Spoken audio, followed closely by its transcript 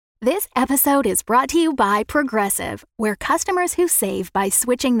This episode is brought to you by Progressive, where customers who save by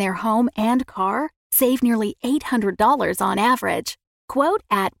switching their home and car save nearly $800 on average. Quote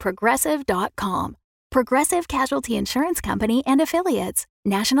at Progressive.com. Progressive Casualty Insurance Company and Affiliates.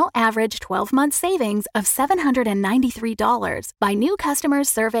 National average 12-month savings of $793 by new customers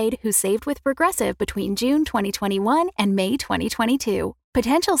surveyed who saved with Progressive between June 2021 and May 2022.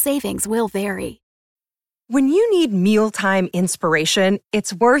 Potential savings will vary. When you need mealtime inspiration,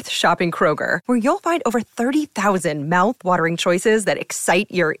 it's worth shopping Kroger, where you'll find over 30,000 mouth-watering choices that excite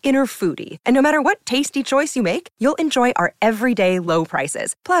your inner foodie. And no matter what tasty choice you make, you'll enjoy our everyday low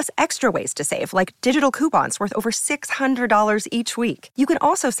prices, plus extra ways to save, like digital coupons worth over $600 each week. You can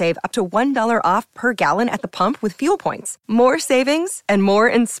also save up to $1 off per gallon at the pump with fuel points. More savings and more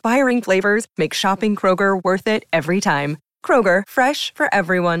inspiring flavors make shopping Kroger worth it every time. Kroger, fresh for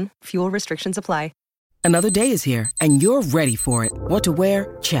everyone. Fuel restrictions apply. Another day is here, and you're ready for it. What to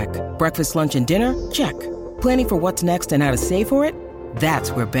wear? Check. Breakfast, lunch, and dinner? Check. Planning for what's next and how to save for it?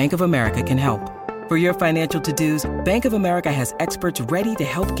 That's where Bank of America can help. For your financial to-dos, Bank of America has experts ready to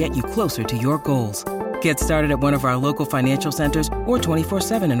help get you closer to your goals. Get started at one of our local financial centers or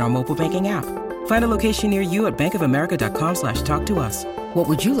 24/7 in our mobile banking app. Find a location near you at bankofamerica.com/talktous. What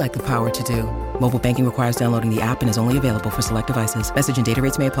would you like the power to do? Mobile banking requires downloading the app and is only available for select devices. Message and data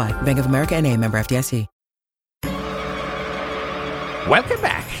rates may apply. Bank of America N.A., member FDIC. Welcome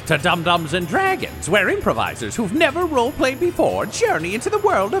back to Dum-Dums and Dragons, where improvisers who've never roleplayed before journey into the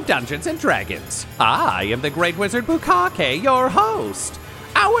world of Dungeons and Dragons. I am the Great Wizard Bukake, your host.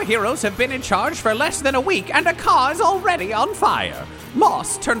 Our heroes have been in charge for less than a week, and Akkah is already on fire.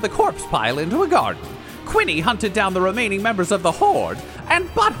 Moss turned the corpse pile into a garden. Quinny hunted down the remaining members of the Horde, and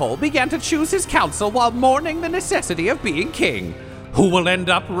Butthole began to choose his council while mourning the necessity of being king. Who will end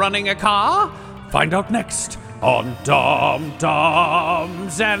up running Akkah? Find out next on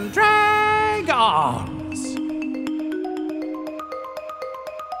Dum-Dums and Dragons.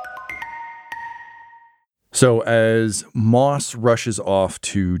 So as Moss rushes off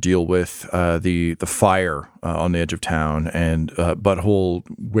to deal with the fire on the edge of town, and Butthole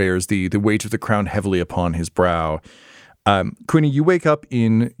wears the weight of the crown heavily upon his brow, Quinny, you wake up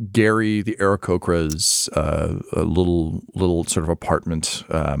in Gary the Aarakocra's little sort of apartment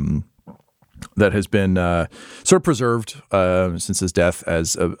that has been sort of preserved since his death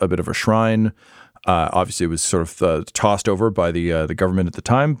as a bit of a shrine. Obviously, it was sort of tossed over by the government at the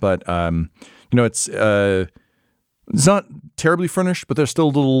time, but it's not terribly furnished, but there's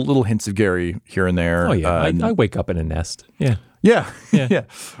still little hints of Gary here and there. Oh yeah, I wake up in a nest. Yeah.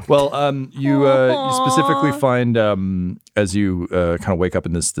 Well, you specifically find as you kind of wake up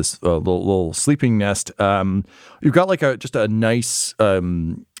in this little sleeping nest, you've got like just a nice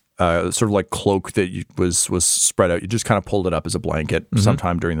sort of like cloak that was spread out. You just kind of pulled it up as a blanket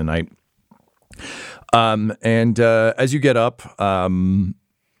sometime during the night. And as you get up,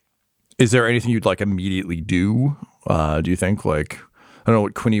 is there anything you'd like immediately do? Do you think, like, I don't know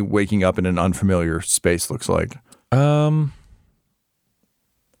what Quinny waking up in an unfamiliar space looks like?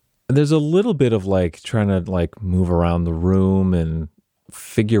 There's a little bit of like trying to like move around the room and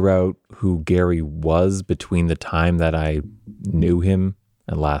figure out who Gary was between the time that I knew him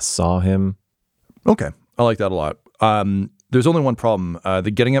and last saw him. Okay. I like that a lot. There's only one problem.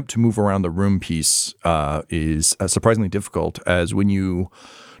 The getting up to move around the room piece is surprisingly difficult, as when you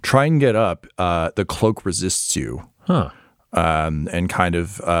try and get up, the cloak resists you. And kind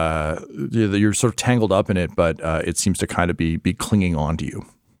of, you're sort of tangled up in it, but it seems to kind of be clinging onto you.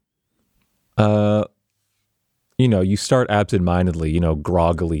 You start absentmindedly,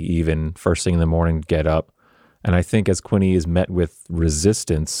 groggily even, first thing in the morning, get up. And I think as Quinny is met with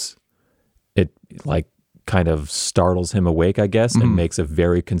resistance, it like kind of startles him awake, I guess, and makes a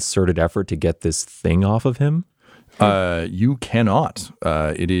very concerted effort to get this thing off of him. You cannot.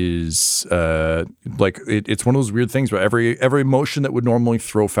 It is it's one of those weird things where every motion that would normally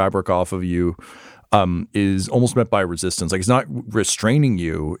throw fabric off of you is almost met by resistance. Like, it's not restraining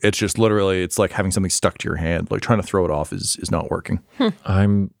you. It's just literally, it's like having something stuck to your hand. Like, trying to throw it off is not working.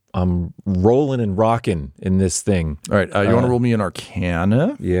 I'm rolling and rocking in this thing. All right. You want to roll me an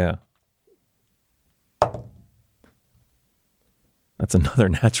Arcana? Yeah. That's another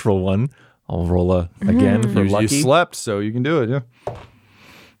natural one. I'll roll again for lucky. You slept, so you can do it, yeah.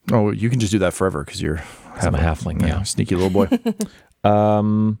 Oh, you can just do that forever because you're I'm a halfling, yeah. Sneaky little boy.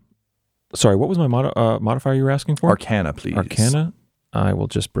 Sorry, what was my modifier you were asking for? Arcana, please. Arcana? I will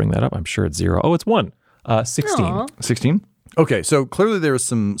just bring that up. I'm sure it's 0. Oh, it's 1. 16. Aww. 16? Okay, so clearly there is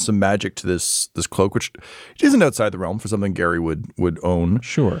some magic to this cloak, which isn't outside the realm for something Gary would own.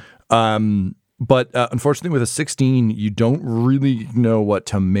 Sure. But unfortunately, with a 16, you don't really know what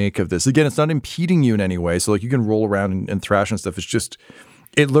to make of this. Again, it's not impeding you in any way. So like you can roll around and thrash and stuff. It's just,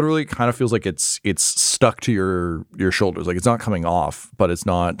 it literally kind of feels like it's stuck to your shoulders. Like it's not coming off, but it's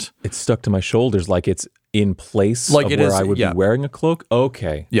not. It's stuck to my shoulders, like it's in place like of it where is, I would yeah. be wearing a cloak.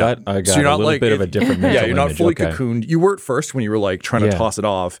 Okay, Yeah, I got so you're not a little like, bit of a different mental yeah, you're not image. fully Okay. cocooned. You were at first when you were like trying to toss it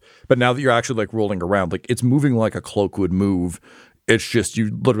off, but now that you're actually like rolling around, like it's moving like a cloak would move. It's just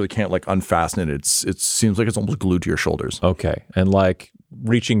you literally can't like unfasten it. It seems like it's almost glued to your shoulders. Okay, and like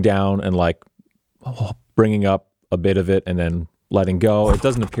reaching down and like bringing up a bit of it and then letting go. It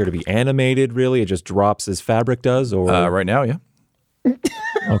doesn't appear to be animated, really. It just drops as fabric does. Or Right now, yeah.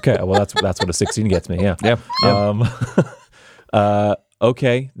 okay, well that's what a 16 gets me. Yeah, yeah.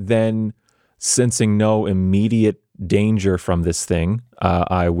 Okay, then sensing no immediate danger from this thing,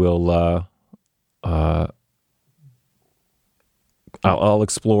 I will. I'll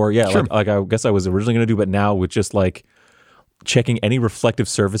explore. Yeah, Sure. like I guess I was originally going to do, but now with just like checking any reflective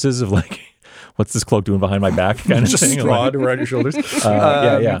surfaces of like, what's this cloak doing behind my back kind of Just thing. straw Like, around your shoulders.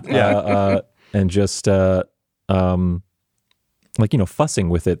 and just like fussing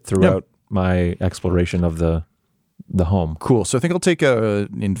with it throughout my exploration of the home. Cool. So I think I'll take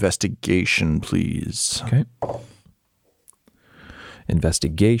an investigation, please. Okay.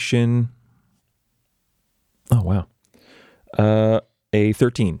 Investigation. Oh wow. A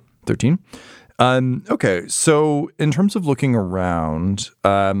 13. 13. Okay. So in terms of looking around,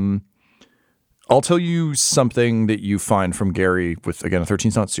 I'll tell you something that you find from Gary with, again, a 13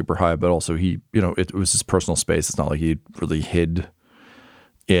 is not super high, but also it was his personal space. It's not like he really hid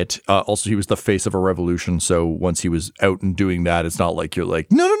it. Also, he was the face of a revolution. So once he was out and doing that, it's not like you're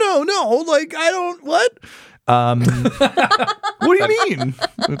like, no, like, I don't, what? What do you mean?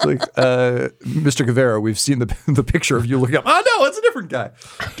 It's like, Mr. Guevara, we've seen the picture of you looking up. Oh, no, it's a different guy.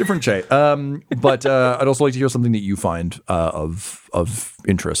 Different Jay. But I'd also like to hear something that you find of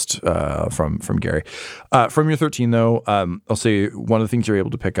interest from Gary. From your 13, though, I'll say one of the things you're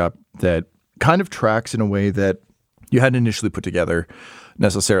able to pick up that kind of tracks in a way that you hadn't initially put together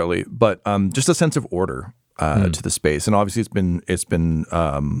necessarily, but just a sense of order. To the space, and obviously it's been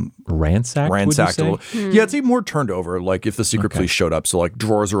ransacked. Would you say? A little. Yeah, it's even more turned over. Like if the secret police showed up, so like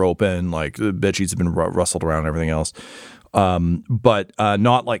drawers are open, like the bed sheets have been rustled around, and everything else, but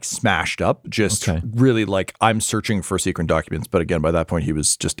not like smashed up. Just really like I'm searching for secret documents. But again, by that point, he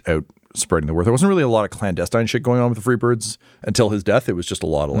was just out spreading the word. There wasn't really a lot of clandestine shit going on with the Freebirds until his death. It was just a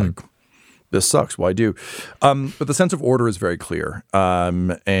lot of like, this sucks. Why do? But the sense of order is very clear,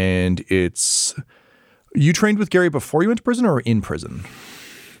 and it's. You trained with Gary before you went to prison or in prison?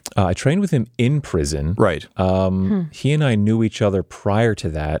 I trained with him in prison. Right. He and I knew each other prior to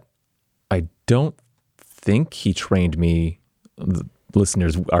that. I don't think he trained me. The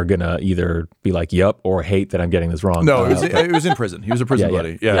listeners are going to either be like, yup, or hate that I'm getting this wrong. No, it was in prison. He was a prison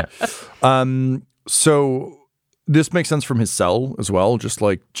buddy. Yeah. So this makes sense from his cell as well, just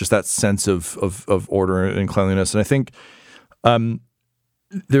that sense of order and cleanliness. And I think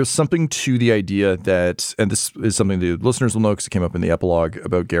there's something to the idea that, and this is something the listeners will know because it came up in the epilogue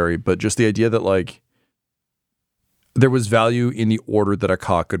about Gary, but just the idea that like there was value in the order that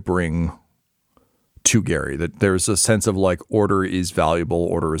Akkah could bring to Gary, that there's a sense of like order is valuable,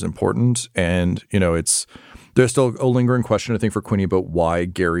 order is important. And, there's still a lingering question, I think, for Quinny about why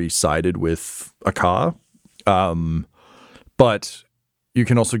Gary sided with Akkah. But you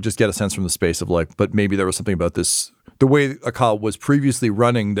can also just get a sense from the space of like, but maybe there was something about this, the way Akkah was previously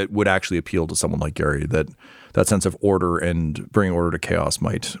running that would actually appeal to someone like Gary, that sense of order and bringing order to chaos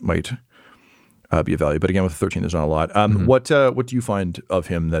might be of value. But again, with 13, there's not a lot. What do you find of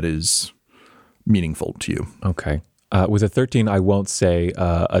him that is meaningful to you? Okay. With a 13, I won't say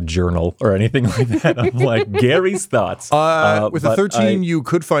a journal or anything like that. I'm like, Gary's thoughts. With a 13, you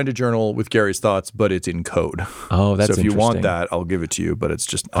could find a journal with Gary's thoughts, but it's in code. Oh, that's interesting. So if you want that, I'll give it to you, but it's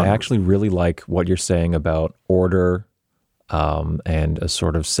just... I actually really like what you're saying about order and a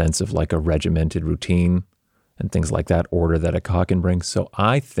sort of sense of like a regimented routine and things like that, order that Akkah can bring. So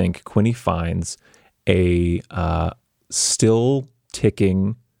I think Quinny finds a still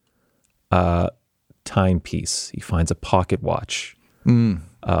ticking timepiece. He finds a pocket watch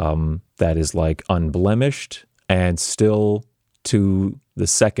that is like unblemished and still to the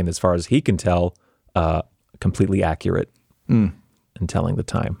second, as far as he can tell, completely accurate in telling the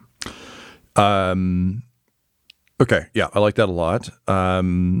time. Okay, yeah, I like that a lot.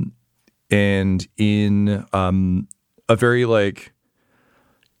 And in a very like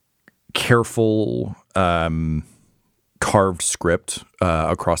careful carved script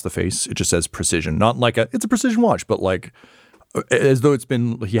across the face, it just says precision. Not like it's a precision watch, but like as though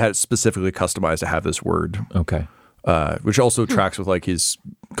he had it specifically customized to have this word. Okay. Which also tracks with like his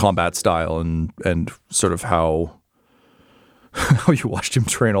combat style and sort of how you watched him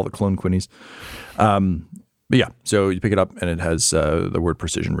train all the clone Quinnies. But yeah, so you pick it up and it has the word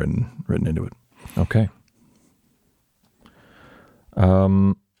precision written into it. Okay.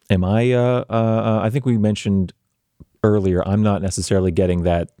 Am I? I think we mentioned earlier. I'm not necessarily getting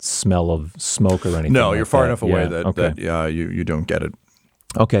that smell of smoke or anything. No, you're far enough away that you don't get it.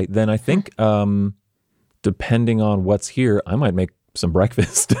 Okay, then I think depending on what's here, I might make some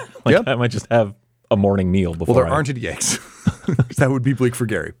breakfast. I might just have a morning meal before. Well, there aren't any eggs. That would be bleak for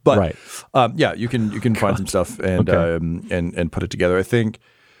Gary. But right. Yeah, you can find some stuff and put it together. I think.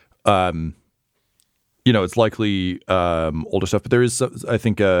 It's likely older stuff, but there is, I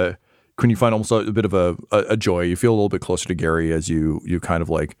think, when you find almost a bit of a joy, you feel a little bit closer to Gary as you kind of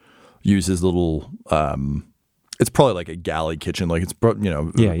like use his little, it's probably like a galley kitchen, like it's,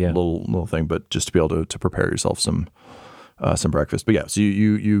 little thing, but just to be able to prepare yourself some breakfast. But yeah, so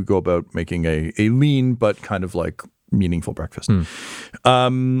you go about making a lean but kind of like meaningful breakfast.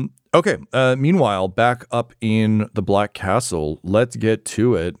 Okay. Meanwhile, back up in the Black Castle, let's get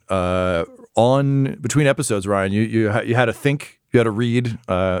to it. Between episodes, Ryan, you had to think, you had to read,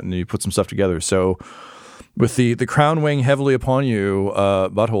 and you put some stuff together. So, with the crown weighing heavily upon you,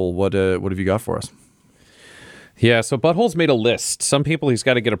 Butthole, what have you got for us? Yeah, so Butthole's made a list. Some people he's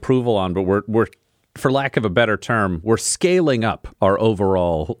got to get approval on, but we're for lack of a better term, we're scaling up our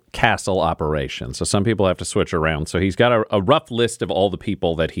overall castle operation. So some people have to switch around. So he's got a rough list of all the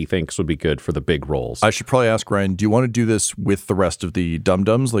people that he thinks would be good for the big roles. I should probably ask Ryan, do you want to do this with the rest of the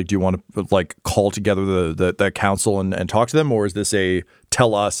dum-dums? Like, do you want to call together the council and talk to them? Or is this a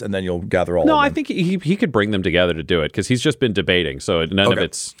tell us and then you'll gather all of them? No, I think he could bring them together to do it because he's just been debating. So none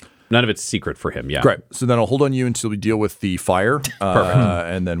of it's secret for him, yeah. Great. So then I'll hold on you until we deal with the fire,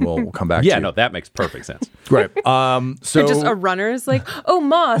 and then we'll come back to you. Yeah, no, that makes perfect sense. Great. So just a runner's like, oh,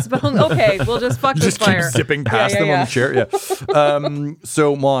 Moss, but okay, we'll just fuck this fire. Just keep zipping past them on the chair. Yeah.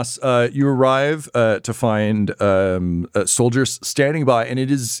 So Moss, you arrive to find soldiers standing by, and it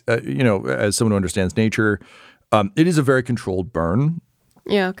is, as someone who understands nature, it is a very controlled burn.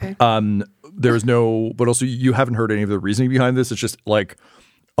 Yeah, okay. There is no, but also you haven't heard any of the reasoning behind this. It's just like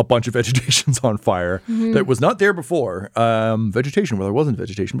a bunch of vegetation's on fire that was not there before. Vegetation, well, there wasn't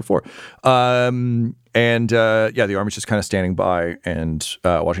vegetation before. The army's just kind of standing by and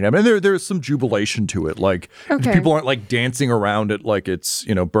watching it. And there's some jubilation to it. Like, people aren't like dancing around it like it's,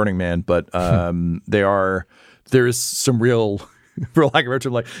 Burning Man, but there is some real, for lack of a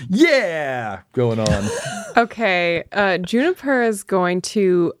term, like, yeah, going on. Okay. Juniper is going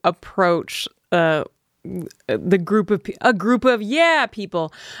to approach a group of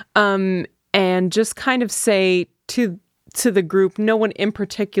people, and just kind of say to the group, no one in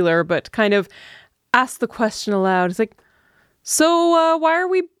particular, but kind of ask the question aloud. It's like, so why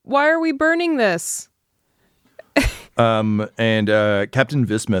are we burning this? And Captain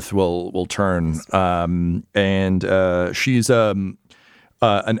Vismuth will turn, and she's an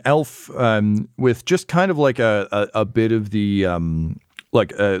elf with just kind of like a bit of the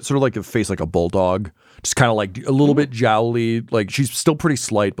sort of like a face like a bulldog. Just kind of like a little bit jowly, like she's still pretty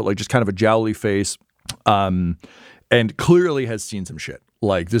slight, but like just kind of a jowly face, and clearly has seen some shit.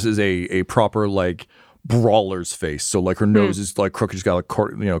 Like this is a proper like brawler's face. So like her nose is like crooked. She's got a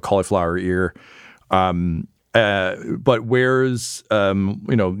cauliflower ear, but wears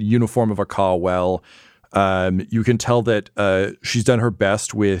uniform of Akkah well. You can tell that she's done her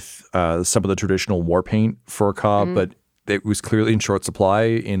best with some of the traditional war paint for Akkah, but it was clearly in short supply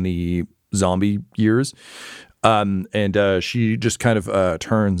in the zombie years. She just kind of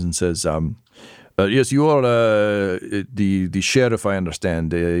turns and says, yes, you are the sheriff, I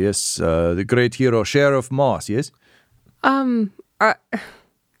understand. Yes, the great hero, Sheriff Moss, yes?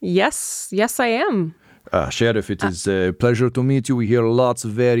 Yes, I am. Sheriff, it is a pleasure to meet you. We hear lots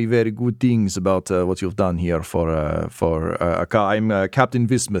of very, very good things about what you've done here for Akkah. I'm Captain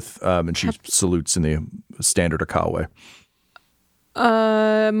Vismuth, and she salutes in the standard Akkah way.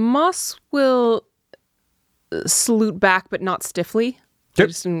 Moss will salute back, but not stiffly,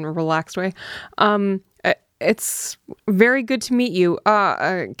 just in a relaxed way. It's very good to meet you,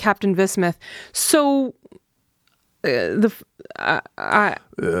 Captain Vismuth. So, your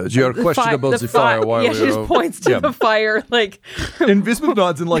question about the fire. She just points to the fire, like. And Vismuth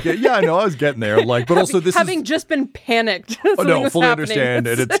nods and like, yeah, I know, I was getting there. Like, but also this having just been panicked. No, fully understand,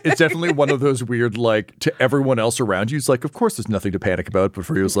 and it's definitely one of those weird, like, to everyone else around you, it's like, of course, there's nothing to panic about, but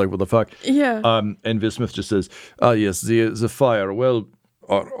for you, it's like, what the fuck? Yeah. And Vismuth just says, yes, the fire. Well,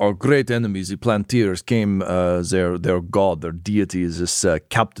 our great enemies, the Plantiers, came. Their god, their deity is this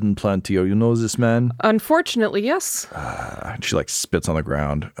Captain Plantier. You know this man? Unfortunately, yes. She like spits on the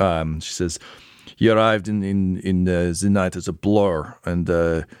ground. She says he arrived in the night as a blur,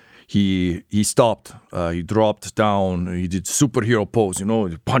 and he stopped. He dropped down. He did superhero pose.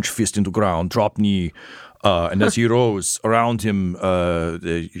 Punch fist into ground, drop knee. And as he rose, around him,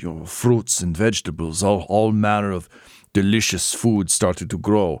 fruits and vegetables, all manner of delicious food started to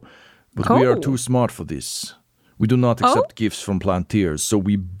grow. But we are too smart for this. We do not accept gifts from Plantiers, so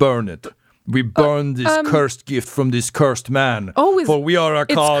we burn it. We burn this cursed gift from this cursed man. For we are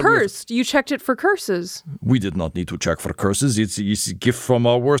Akkah. It's cursed. You checked it for curses. We did not need to check for curses. It's a gift from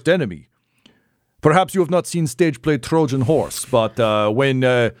our worst enemy. Perhaps you have not seen stage play Trojan Horse, but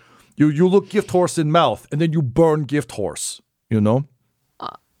when... You look gift horse in mouth, and then you burn gift horse,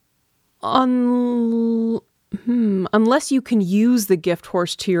 Unless you can use the gift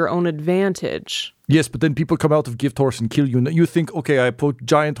horse to your own advantage. Yes, but then people come out of gift horse and kill you. You think, okay, I put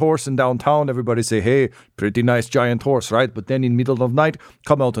giant horse in downtown. Everybody say, hey, pretty nice giant horse, right? But then in middle of night,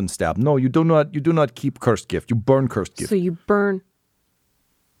 come out and stab. No, you do not keep cursed gift. You burn cursed gift. So you burn...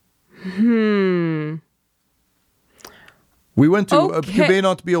 We went to, you may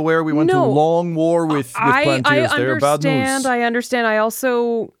not be aware, we went to a long war with Plantiers. They're bad news. I understand. I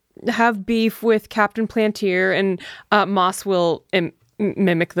also have beef with Captain Plantier, and Moss will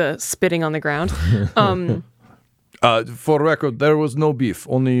mimic the spitting on the ground. For record, there was no beef,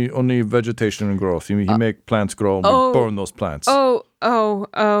 only vegetation and growth. He make plants grow, and we burn those plants.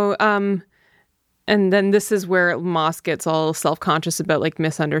 And then this is where Moss gets all self-conscious about like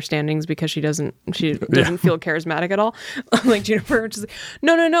misunderstandings because she doesn't feel charismatic at all. Like Juniper, which is like,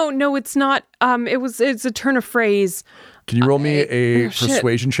 no, it's not. It's a turn of phrase. Can you roll me a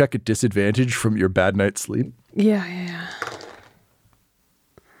persuasion check at disadvantage from your bad night's sleep? Yeah.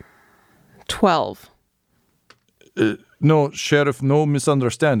 12. No, Sheriff, no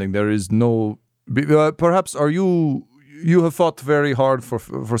misunderstanding. There is no. Perhaps you have fought very hard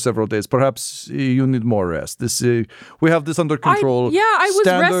for several days. Perhaps you need more rest. We have this under control. I was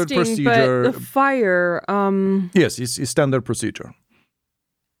standard resting, procedure. but the fire. Yes, it's standard procedure.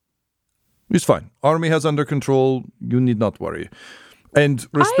 It's fine. Army has under control. You need not worry. And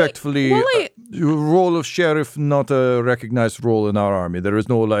respectfully, your role of sheriff, not a recognized role in our army. There is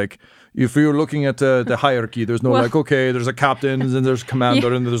no if you're looking at the hierarchy, there's no okay, there's a captain, and then there's a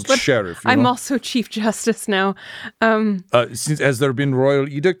commander, and there's a sheriff. I'm also chief justice now. Has there been royal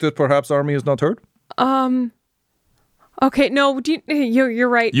edict that perhaps army has not heard? Okay, no, you're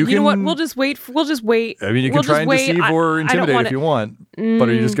right. You know what? We'll just wait. I mean, you can try and deceive or intimidate if you want, but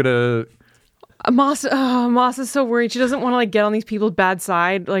are you just gonna? Moss is so worried. She doesn't want to get on these people's bad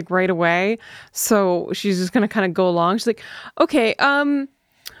side right away. So she's just gonna kind of go along. She's like, okay,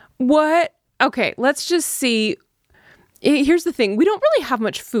 what? Okay, let's just see. Here's the thing: we don't really have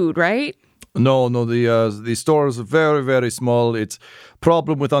much food, right? No. The store is very, very small. It's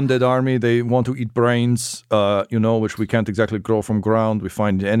problem with undead army. They want to eat brains, which we can't exactly grow from ground. We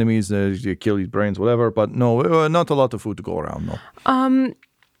find enemies, they kill, eat brains, whatever. But no, not a lot of food to go around. No.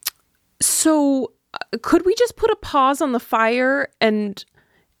 So could we just put a pause on the fire and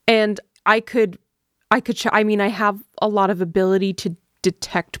I could I have a lot of ability to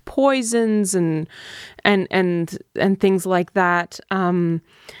detect poisons and things like that.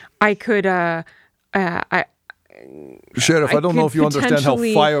 I could Sheriff, I don't know if you understand how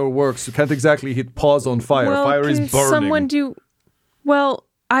fire works. You can't exactly hit pause on fire. Fire is burning. Someone do well.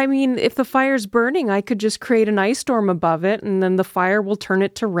 I mean, if the fire's burning, I could just create an ice storm above it, and then the fire will turn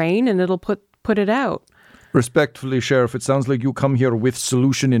it to rain, and it'll put it out. Respectfully, Sheriff, it sounds like you come here with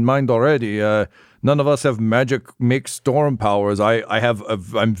solution in mind already. None of us have magic make storm powers.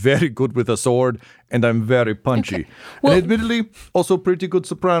 I'm very good with a sword, and I'm very punchy. Okay. Well, and admittedly, also pretty good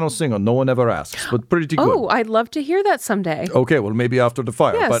soprano singer. No one ever asks, but pretty good. Oh, I'd love to hear that someday. Okay, well, maybe after the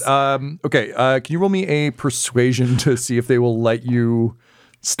fire. Yes. But, can you roll me a persuasion to see if they will let you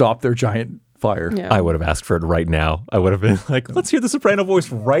stop their giant fire? Yeah. I would have asked for it right now. I would have been like, let's hear the soprano voice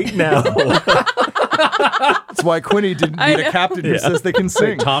right now. That's why Quinny didn't need a captain who says they can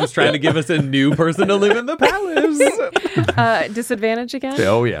sing. Tom's trying to give us a new person to live in the palace. Disadvantage again?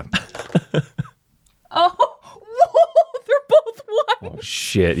 Oh, yeah. Oh, whoa, they're both one. Oh,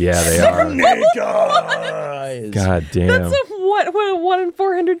 shit. Yeah, they are. Guys. God damn. That's a 1 in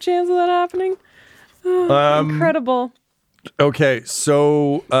 400 chance of that happening. Oh, incredible. Okay,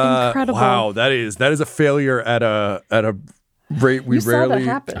 so incredible. Wow, that is a failure at a rate we rarely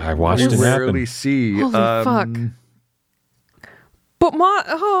I watched it rarely see. Holy fuck. But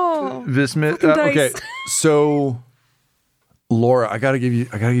this okay, so Laura, I gotta give you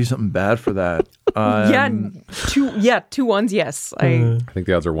something bad for that. Two ones. Yes, I think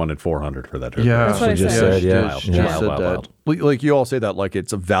the odds are 1 in 400 for that. Yeah, that's what I just said. said. Yeah, Just said that. Like you all say that like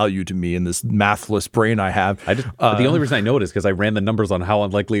it's a value to me in this mathless brain I have. The only reason I know it is because I ran the numbers on how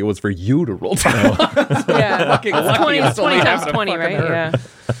unlikely it was for you to roll down. Yeah, Fucking lucky. 20 times 20, right?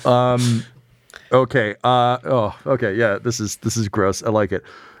 Yeah. Okay. Okay. Yeah. This is gross. I like it.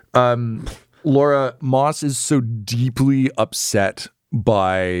 Laura, Moss is so deeply upset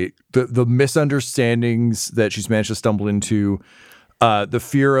by the misunderstandings that she's managed to stumble into, the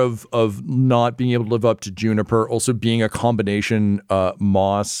fear of not being able to live up to Juniper, also being a combination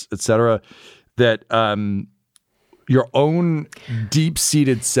Moss, etc. That your own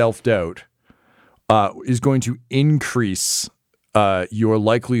deep-seated self-doubt is going to increase your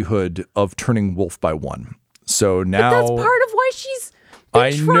likelihood of turning wolf by 1. So now But that's part of why she's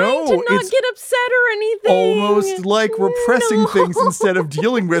trying to not get upset or anything. Almost like repressing things instead of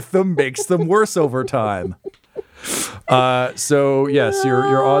dealing with them makes them worse over time. So yes,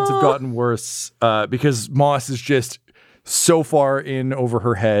 your odds have gotten worse because Moss is just so far in over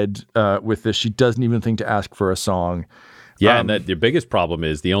her head with this. She doesn't even think to ask for a song. Yeah, and the biggest problem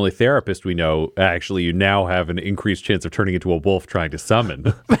is the only therapist we know, actually, you now have an increased chance of turning into a wolf trying to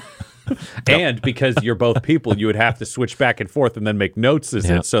summon. And because you're both people, you would have to switch back and forth and then make notes as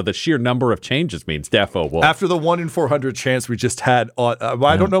it. So the sheer number of changes means defo wolf. After the 1 in 400 chance we just had,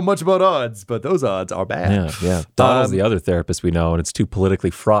 I don't know much about odds, but those odds are bad. Yeah. Donald's the other therapist we know, and it's too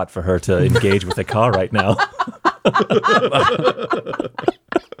politically fraught for her to engage with Akkah right now.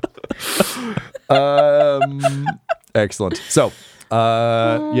 Excellent. So,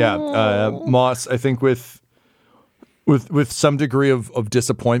 Moss, I think with some degree of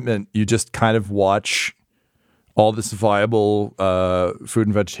disappointment, you just kind of watch all this viable food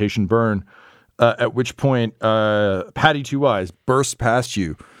and vegetation burn, at which point Patty Two Eyes bursts past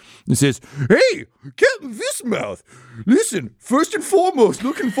you and says, "Hey, Captain Fistmouth, listen, first and foremost,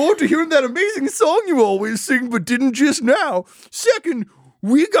 looking forward to hearing that amazing song you always sing but didn't just now. Second,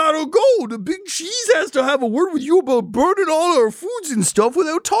 we gotta go. The big cheese has to have a word with you about burning all our foods and stuff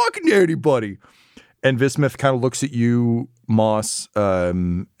without talking to anybody." And Vismith kind of looks at you, Moss,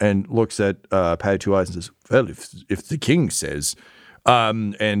 and looks at Patty Two Eyes and says, "Well, if the king says."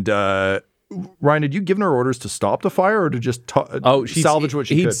 Ryan, had you given her orders to stop the fire or to just salvage what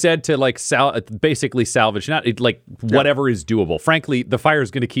she could? He'd said to basically salvage, whatever is doable. Frankly, the fire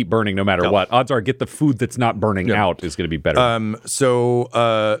is going to keep burning no matter what. Odds are, get the food that's not burning out is going to be better. So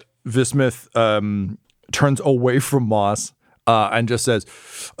Vismith turns away from Moss and just says,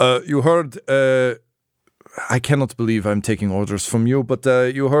 "You heard." I cannot believe I'm taking orders from you, but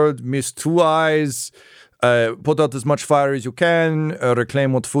you heard Miss Two Eyes. Put out as much fire as you can,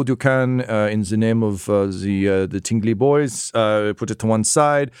 reclaim what food you can in the name of the Tingly Boys, put it to one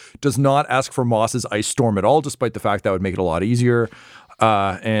side. Does not ask for Moss's ice storm at all, despite the fact that would make it a lot easier.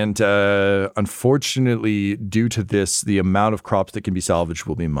 And unfortunately, due to this, the amount of crops that can be salvaged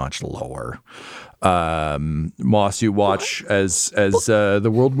will be much lower. Moss, you watch as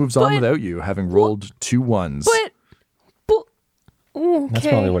the world moves on without you, having rolled 2 1s. Okay. That's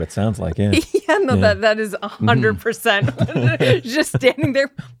probably what it sounds like, yeah. That is 100%. Just standing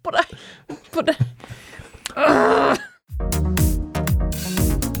there,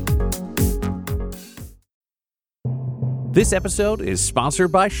 This episode is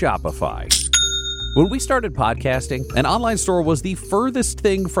sponsored by Shopify. When we started podcasting, an online store was the furthest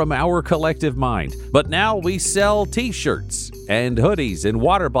thing from our collective mind. But now we sell t-shirts and hoodies and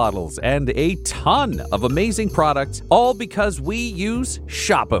water bottles and a ton of amazing products, all because we use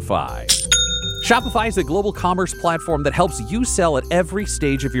Shopify. Shopify is a global commerce platform that helps you sell at every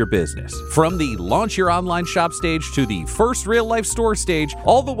stage of your business. From the launch your online shop stage to the first real life store stage,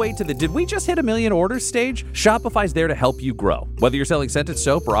 all the way to the did we just hit 1 million orders stage? Shopify's there to help you grow. Whether you're selling scented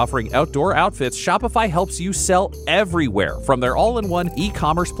soap or offering outdoor outfits, Shopify helps you sell everywhere. From their all-in-one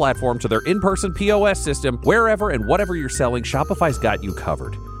e-commerce platform to their in-person POS system, wherever and whatever you're selling, Shopify's got you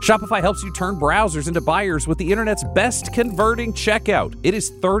covered. Shopify helps you turn browsers into buyers with the internet's best converting checkout. It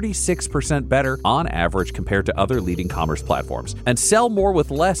is 36% better on average compared to other leading commerce platforms. And sell more with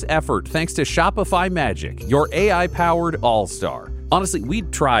less effort thanks to Shopify Magic, your AI-powered all-star. Honestly, we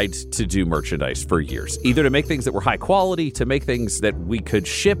tried to do merchandise for years, either to make things that were high quality, to make things that we could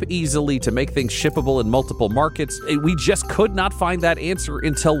ship easily, to make things shippable in multiple markets. We just could not find that answer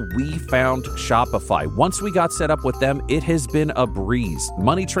until we found Shopify. Once we got set up with them, it has been a breeze.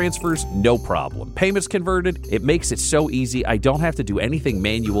 Money transfers, no problem. Payments converted, it makes it so easy. I don't have to do anything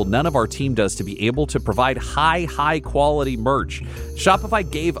manual. None of our team does to be able to provide high quality merch.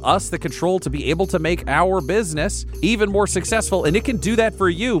 Shopify gave us the control to be able to make our business even more successful, and it can do that for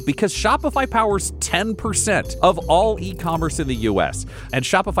you because Shopify powers 10% of all e-commerce in the U.S. And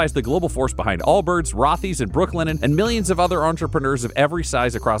Shopify is the global force behind Allbirds, Rothy's, and Brooklinen, and millions of other entrepreneurs of every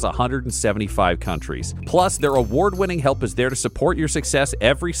size across 175 countries. Plus, their award-winning help is there to support your success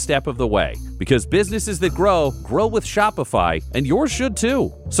every step of the way. Because businesses that grow with Shopify, and yours should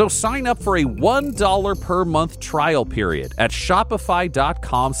too. So sign up for a $1 per month trial period at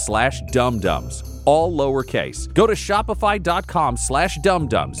shopify.com/dumdums. All lowercase. Go to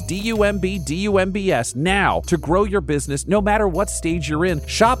shopify.com/dumdums, DUMBDUMBS now to grow your business no matter what stage you're in.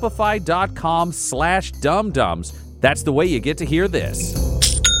 Shopify.com/dumdums. That's the way you get to hear this.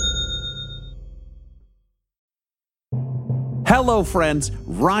 Hello, friends.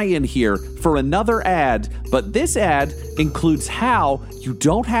 Ryan here for another ad, but this ad includes how you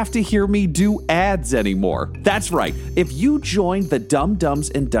don't have to hear me do ads anymore. That's right. If you join the Dum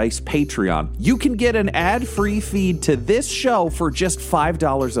Dums and Dice Patreon, you can get an ad-free feed to this show for just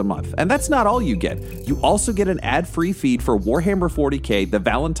 $5 a month. And that's not all you get. You also get an ad-free feed for Warhammer 40K, The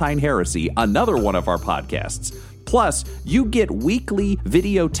Valentine Heresy, another one of our podcasts. Plus, you get weekly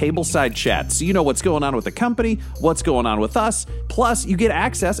video tableside chats, so you know what's going on with the company, what's going on with us. Plus, you get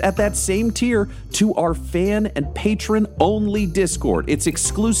access at that same tier to our fan and patron-only Discord. It's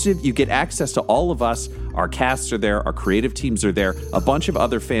exclusive. You get access to all of us. Our casts are there. Our creative teams are there. A bunch of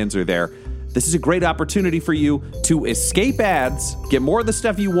other fans are there. This is a great opportunity for you to escape ads, get more of the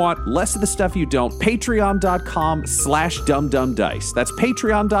stuff you want, less of the stuff you don't. Patreon.com/dumdumdice. That's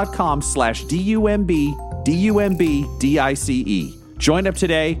patreon.com/DUMBDICE. Join up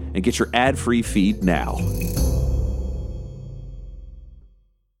today and get your ad-free feed now.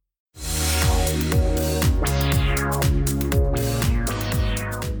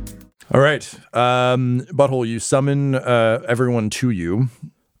 All right. Butthole, you summon everyone to you.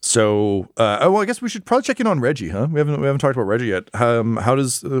 So, I guess we should probably check in on Reggie, huh? We haven't talked about Reggie yet. What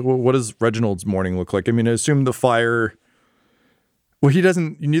does Reginald's morning look like? I mean, I assume the fire. Well, he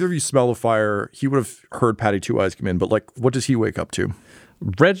doesn't. Neither of you smell the fire. He would have heard Patty Two Eyes come in, but like, what does he wake up to?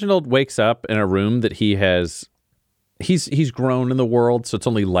 Reginald wakes up in a room that he has. He's grown in the world, so it's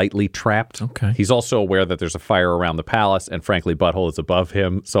only lightly trapped. Okay. He's also aware that there's a fire around the palace, and frankly, Butthole is above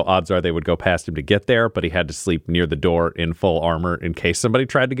him, so odds are they would go past him to get there, but he had to sleep near the door in full armor in case somebody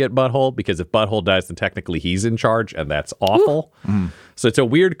tried to get Butthole, because if Butthole dies, then technically he's in charge, and that's awful. So it's a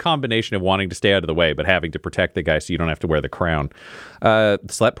weird combination of wanting to stay out of the way, but having to protect the guy so you don't have to wear the crown.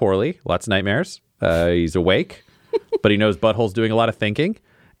 Slept poorly, lots of nightmares. He's awake, but he knows Butthole's doing a lot of thinking.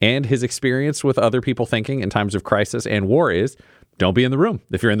 And his experience with other people thinking in times of crisis and war is, don't be in the room.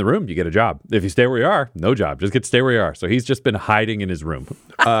 If you're in the room, you get a job. If you stay where you are, no job. Just get to stay where you are. So he's just been hiding in his room.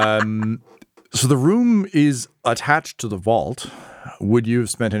 So the room is attached to the vault. Would you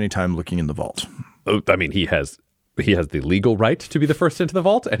have spent any time looking in the vault? I mean, he has the legal right to be the first into the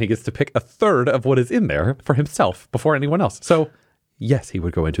vault, and he gets to pick a third of what is in there for himself before anyone else. So yes, he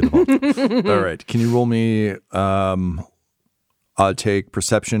would go into the vault. All right. Can you roll me... take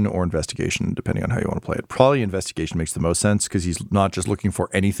perception or investigation, depending on how you want to play it. Probably investigation makes the most sense because he's not just looking for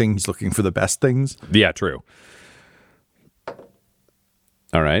anything, he's looking for the best things. Yeah, true.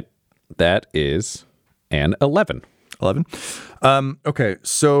 All right. That is an 11. 11. Okay,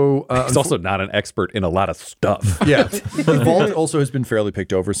 so... he's also not an expert in a lot of stuff. Yeah. The vault also has been fairly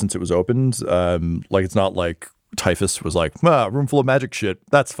picked over since it was opened. Like, it's not like Typhus was like, room full of magic shit.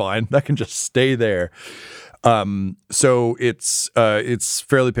 That's fine. That can just stay there. So it's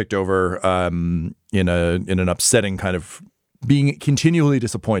fairly picked over in an upsetting kind of being continually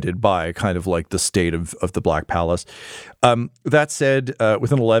disappointed by kind of like the state of the Black Palace. That said,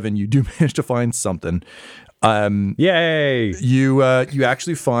 with an 11, you do manage to find something. Yay! You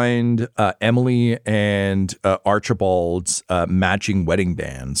actually find Emily and Archibald's matching wedding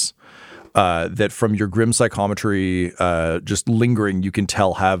bands. That from your grim psychometry, just lingering, you can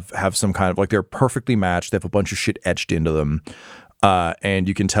tell have some kind of like they're perfectly matched. They have a bunch of shit etched into them, and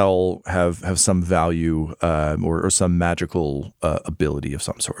you can tell have some value or some magical ability of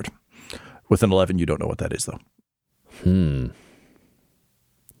some sort. With an 11, you don't know what that is though.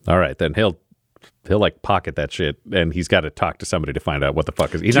 All right, then he'll like pocket that shit, and he's got to talk to somebody to find out what the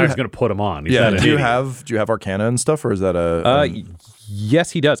fuck is. He's not just going to put him on. He's not an Do you idiot. have Arcana and stuff, or is that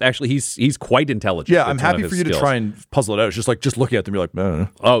Yes, he does. Actually, he's quite intelligent. Yeah, I'm That's one happy of for his you to skills. try and puzzle it out. It's just looking at them, you're like,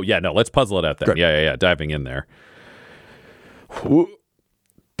 Oh yeah, no, let's puzzle it out then. Great. Yeah. Diving in there.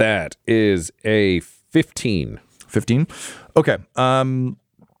 That is a 15. 15. Okay.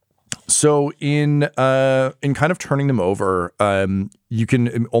 So in kind of turning them over, you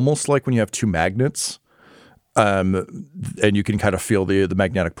can almost like when you have two magnets, and you can kind of feel the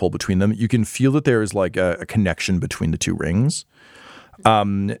magnetic pull between them. You can feel that there is like a connection between the two rings.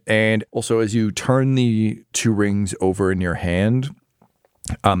 And also as you turn the two rings over in your hand,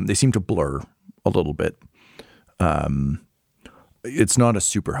 they seem to blur a little bit. It's not a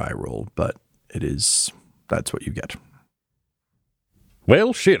super high roll, but that's what you get.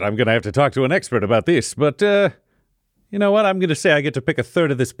 Well, shit, I'm going to have to talk to an expert about this, but you know what? I'm going to say I get to pick a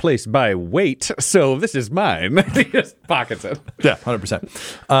third of this place by weight, so this is mine. He just pockets it. Yeah,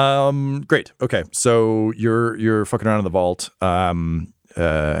 100%. Great. Okay, so you're fucking around in the vault, and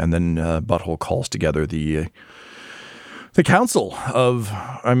then Butthole calls together the council of.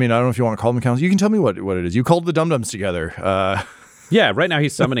 I mean, I don't know if you want to call them the council. You can tell me what it is. You called the Dum-Dums together. Yeah, right now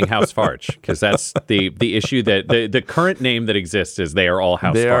he's summoning House Farch, because that's the issue that the current name that exists is they are all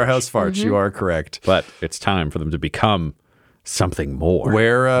House Farch. They are House Farch. You are correct. But it's time for them to become something more.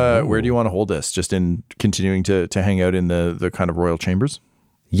 Where do you want to hold this? Just in continuing to hang out in the kind of royal chambers?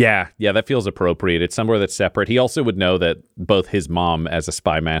 Yeah, that feels appropriate. It's somewhere that's separate. He also would know that both his mom as a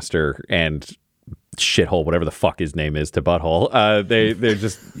spy master and shithole, whatever the fuck his name is to Butthole,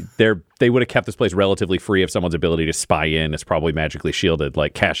 they would have kept this place relatively free of someone's ability to spy in. It's probably magically shielded,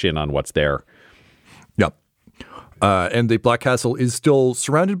 like cash in on what's there. Yep. And the Black Castle is still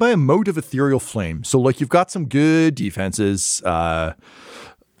surrounded by a moat of ethereal flame. So like you've got some good defenses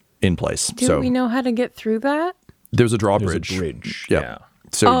in place. Do we know how to get through that? There's a drawbridge. There's a bridge. Yeah. Yeah.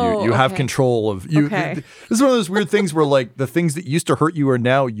 So you have okay. control of you. Okay. This is one of those weird things where like the things that used to hurt you are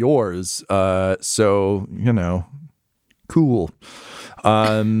now yours. So cool.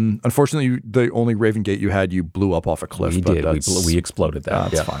 Unfortunately, the only Raven Gate you had, you blew up off a cliff. We but did. We exploded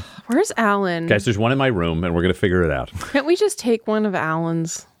that. That's fine. Where's Alan? Guys, there's one in my room, and we're going to figure it out. Can't we just take one of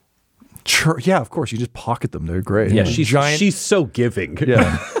Alan's? Sure. Yeah, of course. You just pocket them. They're great. Yeah, Giant. she's so giving.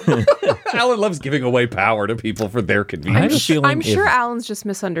 Yeah. Alan loves giving away power to people for their I convenience. have a feeling I'm sure Alan's just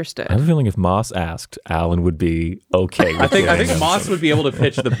misunderstood. I have a feeling if Moss asked, Alan would be okay with I think doing it. Moss would be able to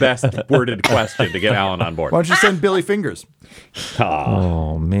pitch the best worded question to get Alan on board. Why don't you send Billy Fingers?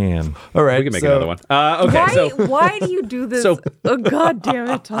 Oh, man. All right. We can make another one. Okay, Why do you do this? So- Oh, God damn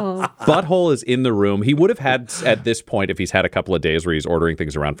it, Tom. Butthole is in the room. He would have had, at this point, if he's had a couple of days where he's ordering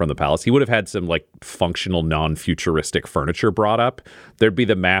things around from the palace, he would have had some like functional, non-futuristic furniture brought up. There'd be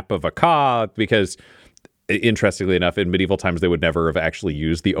the map of Akkah, because interestingly enough, in medieval times, they would never have actually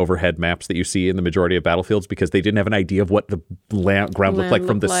used the overhead maps that you see in the majority of battlefields because they didn't have an idea of what the ground looked like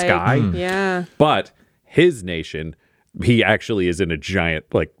from the sky. Yeah. But his nation, he actually is in a giant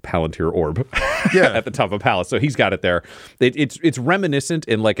like Palantir orb at the top of a palace. So he's got it there. It's reminiscent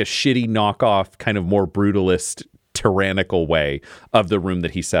in like a shitty knockoff, kind of more brutalist, tyrannical way of the room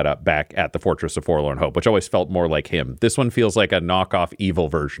that he set up back at the Fortress of Forlorn Hope, which always felt more like him. This one feels like a knockoff evil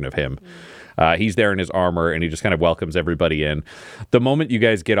version of him. He's there in his armor, and he just kind of welcomes everybody in. The moment you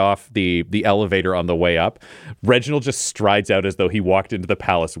guys get off the elevator on the way up, Reginald just strides out as though he walked into the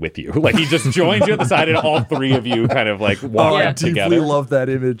palace with you. Like he just joined you at the side, and all three of you kind of like walk I out together. deeply love that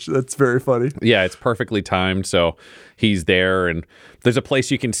image. That's very funny. Yeah, it's perfectly timed. So he's there, and there's a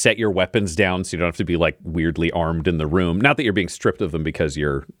place you can set your weapons down so you don't have to be like weirdly armed in the room. Not that you're being stripped of them because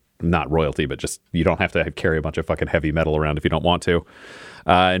you're not royalty, but just you don't have to carry a bunch of fucking heavy metal around if you don't want to.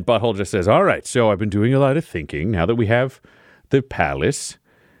 And Butthole just says, all right, so I've been doing a lot of thinking. Now that we have the palace,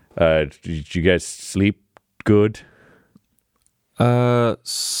 did you guys sleep good?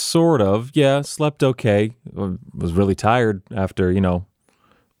 Sort of. Yeah, slept okay. Was really tired after,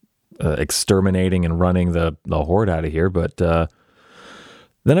 exterminating and running the horde out of here. But then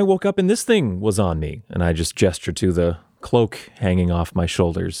I woke up and this thing was on me, and I just gestured to the cloak hanging off my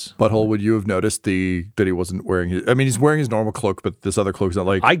shoulders. Butthole, would you have noticed that he wasn't wearing his... I mean, he's wearing his normal cloak, but this other cloak's not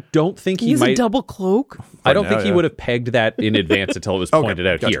like... I don't think he He's might... a double cloak. I don't now, think he yeah. would have pegged that in advance until it was Okay, pointed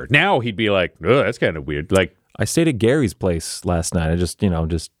out gotcha. here. Now he'd be like, oh, that's kind of weird. Like, I stayed at Gary's place last night. I just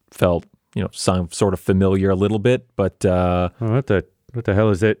felt, some sort of familiar a little bit, but what the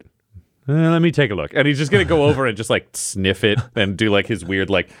hell is it? Let me take a look. And he's just going to go over and just like sniff it and do like his weird,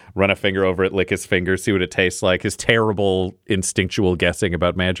 like run a finger over it, lick his fingers, see what it tastes like. His terrible instinctual guessing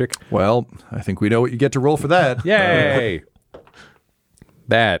about magic. Well, I think we know what you get to roll for that. Yay!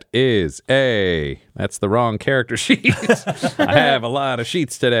 That is that's the wrong character sheet. I have a lot of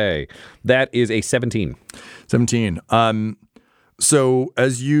sheets today. That is a 17. 17. So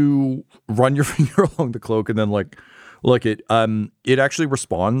as you run your finger along the cloak and then look it actually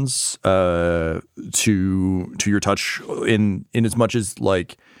responds to your touch in as much as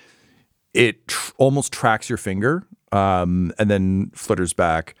like it almost tracks your finger and then flitters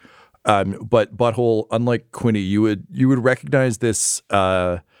back. But Butthole, unlike Quinny, you would recognize this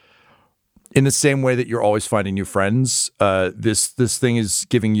in the same way that you're always finding new friends. This thing is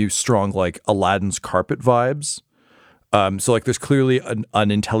giving you strong like Aladdin's carpet vibes. So like there's clearly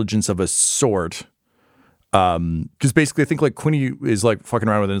an intelligence of a sort. Because basically I think like Quinny is like fucking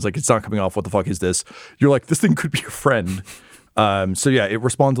around with it and it's like it's not coming off. What the fuck is this? You're like, this thing could be your friend. So yeah, it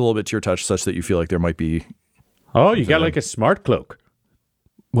responds a little bit to your touch such that you feel like there might be. Oh, you got like a smart cloak.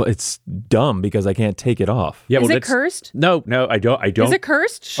 Well, it's dumb because I can't take it off. Yeah, is it cursed? No, I don't. Is it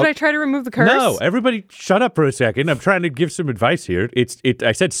cursed? Should I try to remove the curse? No, everybody shut up for a second. I'm trying to give some advice here.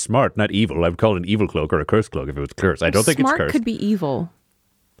 I said smart, not evil. I would call it an evil cloak or a cursed cloak if it was cursed. I don't think it's cursed. Smart could be evil.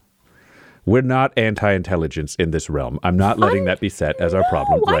 We're not anti-intelligence in this realm. I'm not letting that be set as our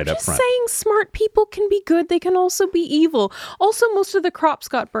problem right up front. I'm just saying smart people can be good. They can also be evil. Also, most of the crops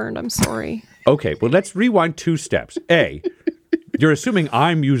got burned. I'm sorry. Okay, well, let's rewind 2 steps. A, you're assuming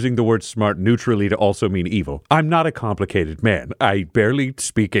I'm using the word smart neutrally to also mean evil. I'm not a complicated man. I barely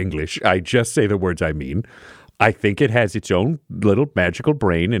speak English. I just say the words I mean. I think it has its own little magical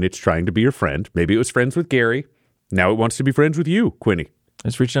brain, and it's trying to be your friend. Maybe it was friends with Gary. Now it wants to be friends with you, Quinny. I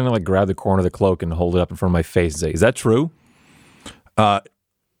just reach down and like grab the corner of the cloak and hold it up in front of my face and say, is that true? Can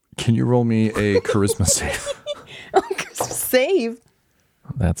you roll me a charisma save? Save.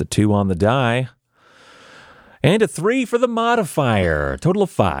 That's a 2 on the die. And a 3 for the modifier. Total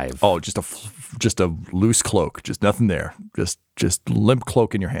of 5. Oh, just a loose cloak. Just nothing there. Just limp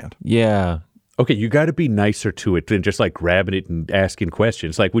cloak in your hand. Yeah. Okay, you got to be nicer to it than just like grabbing it and asking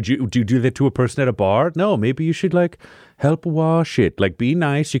questions. Like, do you do that to a person at a bar? No, maybe you should like help wash it. Like, be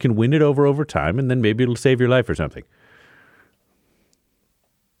nice. You can win it over time, and then maybe it'll save your life or something.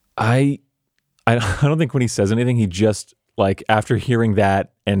 I don't think when he says anything, he just like after hearing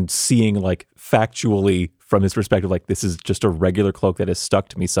that and seeing like factually from his perspective, like this is just a regular cloak that has stuck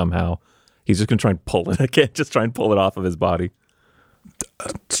to me somehow. He's just gonna try and pull it. I can't just try and pull it off of his body.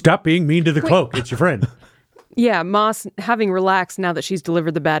 Stop being mean to the cloak. It's your friend. Yeah, Moss, having relaxed now that she's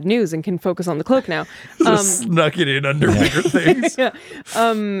delivered the bad news and can focus on the cloak now. Just snuck it in under bigger things.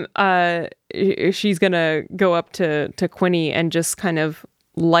 She's gonna go up to Quinny and just kind of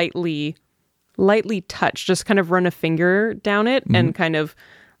lightly touch, just kind of run a finger down it and kind of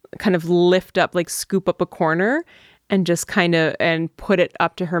lift up, like scoop up a corner and just kind of and put it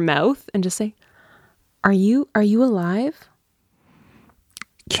up to her mouth and just say, "Are you alive?"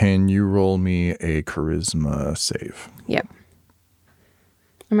 Can you roll me a charisma save? Yep.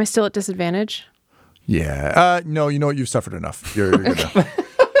 Am I still at disadvantage? Yeah. No, you know what? You've suffered enough. You're good now.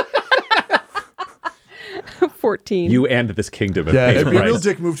 14. You and this kingdom have Yeah, paid it'd the be a price. real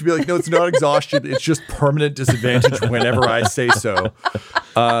dick move to be like, no, it's not exhaustion. It's just permanent disadvantage whenever I say so.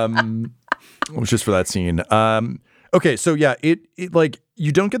 It was just for that scene. Okay, so yeah, it like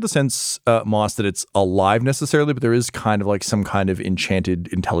you don't get the sense, Moss, that it's alive necessarily, but there is kind of like some kind of enchanted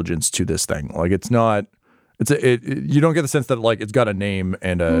intelligence to this thing. Like it's not, you don't get the sense that like it's got a name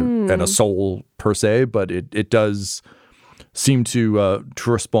and a soul per se, but it does seem to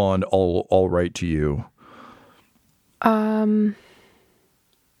respond all right to you.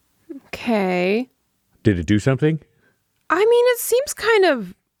 Okay. Did it do something? I mean, it seems kind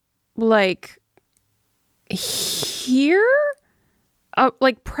of like here,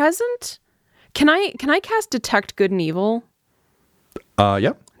 like present. Can I cast Detect Good and Evil?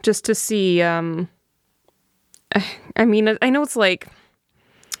 Yeah. Just to see. I mean, I know it's like,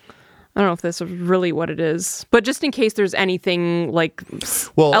 I don't know if this is really what it is, but just in case there's anything like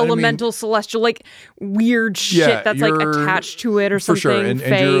elemental, celestial, like weird shit that's like attached to it or for something.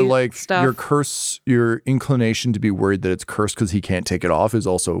 Sure. And you're like stuff. your inclination to be worried that it's cursed because he can't take it off is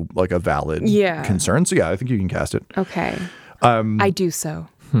also like a valid concern. So yeah, I think you can cast it. Okay. I do so.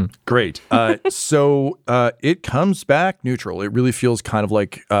 Great. So it comes back neutral. It really feels kind of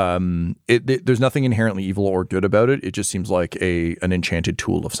like there's nothing inherently evil or good about it. It just seems like an enchanted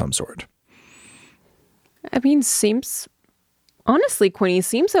tool of some sort. I mean, honestly, Quinny,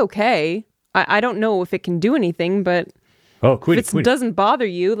 seems okay. I don't know if it can do anything, but Quinny, if it doesn't bother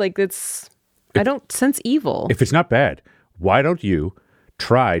you, like I don't sense evil. If it's not bad, why don't you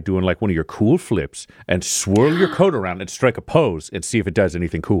try doing like one of your cool flips and swirl your coat around and strike a pose and see if it does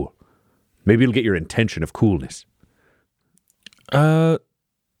anything cool. Maybe it'll get your intention of coolness.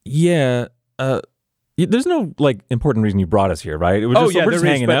 Yeah. There's no important reason you brought us here, right? It was just, we're just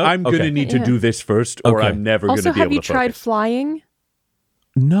hanging but out. I'm going to need to do this first, or Okay. I'm never going to Also, be able have you to tried focus. flying?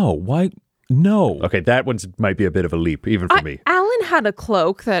 No. Why? No. Okay, that one might be a bit of a leap, even for me. Alan had a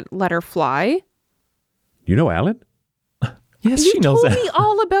cloak that let her fly. You know Alan? Yes, You she knows told that. me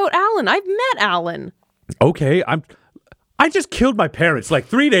all about Alan. I've met Alan. Okay, I just killed my parents like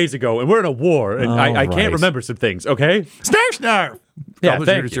 3 days ago, and we're in a war, and I All can't right. remember some things, okay? Snarf! Yeah, Goblin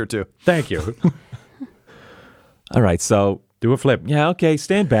thank Shooter's you. here too. Thank you. All right, so Do a flip. yeah, okay,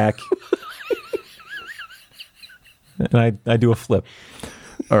 stand back. And I do a flip.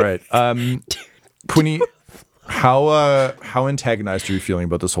 All right. Quinny, how antagonized are you feeling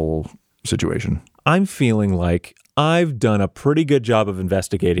about this whole situation? I'm feeling like I've done a pretty good job of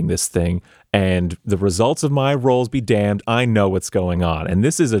investigating this thing, and the results of my rolls be damned, I know what's going on. And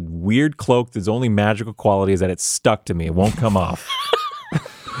this is a weird cloak. Its only magical quality is that it's stuck to me. It won't come off.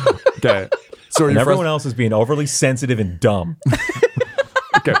 Okay. So And everyone else is being overly sensitive and dumb.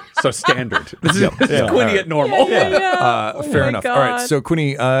 Okay, so standard. This is Quinny at normal. fair my enough. All right. God. So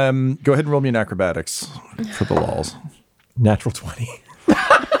Quinny, go ahead and roll me an acrobatics for the lols. Natural 20.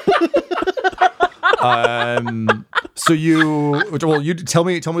 So you tell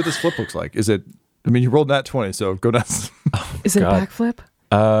me what this flip looks like. Is it? I mean, you rolled nat 20, so go down. Is it a God. backflip?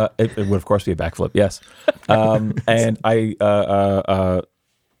 It would, of course, be a backflip, yes. And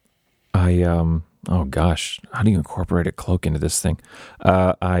oh gosh, how do you incorporate a cloak into this thing?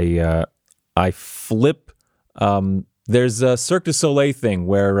 I flip. There's a Cirque du Soleil thing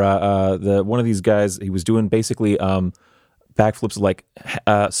where one of these guys, he was doing basically backflips like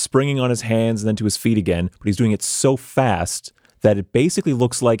springing on his hands and then to his feet again, but he's doing it so fast that it basically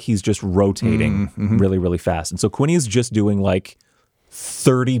looks like he's just rotating really, really fast. And so Quinny is just doing like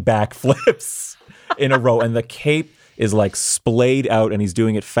 30 backflips in a row, and the cape is like splayed out, and he's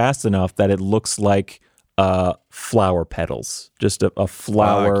doing it fast enough that it looks like flower petals, just a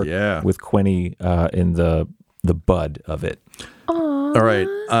flower Fuck, yeah. with Quinny in the bud of it. All right.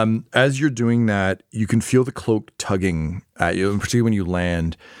 As you're doing that, you can feel the cloak tugging at you, and particularly when you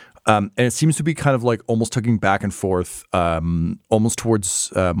land. And it seems to be kind of like almost tugging back and forth, almost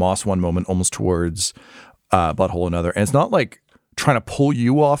towards Moss one moment, almost towards Butthole another. And it's not like trying to pull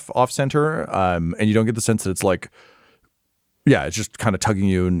you off center, and you don't get the sense that it's like, yeah, it's just kind of tugging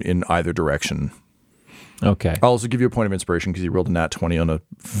you in either direction. Okay. I'll also give you a point of inspiration because you rolled a nat 20 on a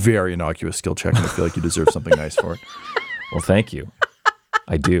very innocuous skill check, and I feel like you deserve something nice for it. Well, thank you.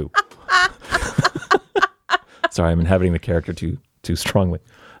 I do. Sorry, I'm inhabiting the character too strongly.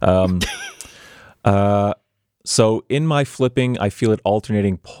 So in my flipping, I feel it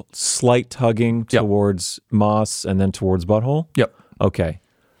alternating slight tugging Yep. towards Moss and then towards Butthole. Yep. Okay.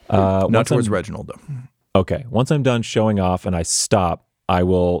 Not towards Reginald, though. Okay. Once I'm done showing off and I stop, I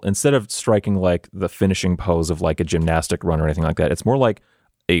will, instead of striking like the finishing pose of like a gymnastic run or anything like that, it's more like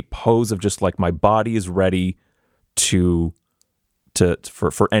a pose of just like my body is ready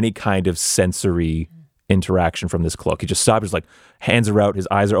for any kind of sensory interaction from this cloak. He just stops, his like hands are out, his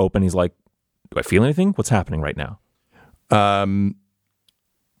eyes are open. He's like, do I feel anything? What's happening right now? Can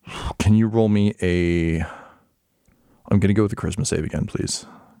you roll me I'm going to go with the charisma save again, please.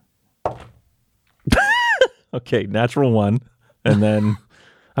 Okay, natural 1. And then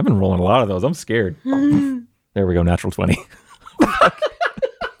I've been rolling a lot of those. I'm scared. There we go, natural 20.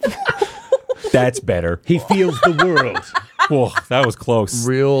 That's better. He feels the world. Whoa, that was close. Some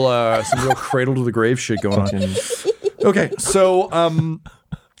real cradle to the grave shit going on. Okay, so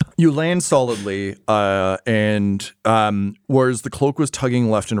you land solidly, and whereas the cloak was tugging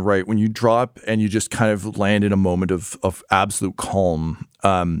left and right, when you drop and you just kind of land in a moment of absolute calm,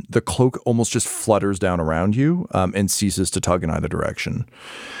 the cloak almost just flutters down around you and ceases to tug in either direction.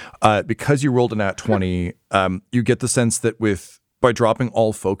 Because you rolled a nat 20, you get the sense that by dropping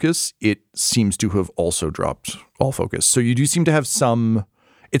all focus, it seems to have also dropped all focus. So you do seem to have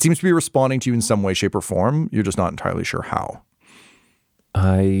it seems to be responding to you in some way, shape, or form. You're just not entirely sure how.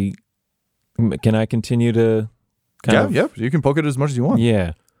 Can I continue to Yeah, you can poke it as much as you want.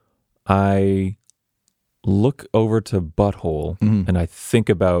 Yeah. I look over to Butthole and I think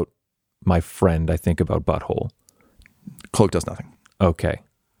about my friend. I think about Butthole. Cloak does nothing. Okay.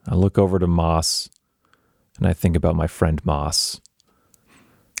 I look over to Moss and I think about my friend Moss.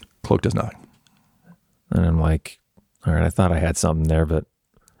 Cloak does nothing. And I'm like, all right, I thought I had something there, but...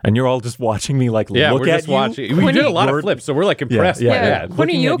 And you're all just watching me like Yeah, look we're at just you. watching. We did a lot of flips, so we're like impressed. Yeah. Quinny,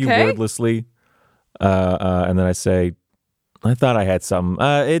 Looking you at you okay? wordlessly. And then I say, I thought I had something.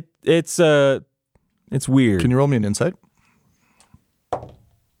 It's weird. Can you roll me an insight?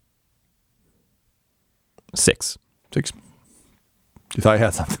 6. 6. You thought I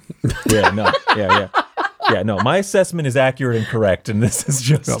had something. Yeah, no, my assessment is accurate and correct, and this is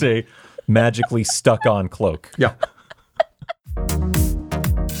just a magically stuck-on cloak. Yeah.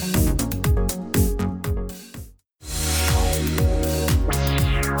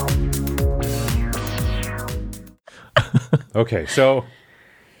 Okay, so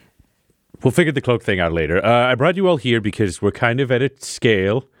we'll figure the cloak thing out later. I brought you all here because we're kind of at a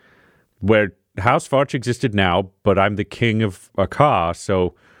scale where House Farch existed now, but I'm the king of Akkah,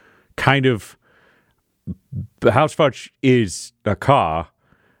 so kind of House Farch is Akkah.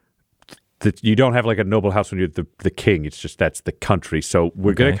 That you don't have like a noble house when you're the king. It's just that's the country. So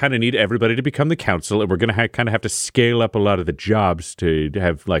we're going to kind of need everybody to become the council, and we're going to kind of have to scale up a lot of the jobs to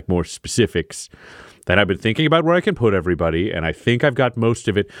have like more specifics. Then I've been thinking about where I can put everybody, and I think I've got most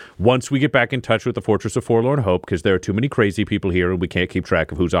of it once we get back in touch with the Fortress of Forlorn Hope, because there are too many crazy people here, and we can't keep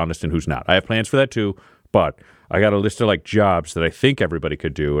track of who's honest and who's not. I have plans for that too, but I got a list of like jobs that I think everybody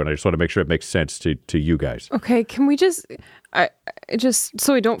could do, and I just want to make sure it makes sense to you guys. Okay, can we just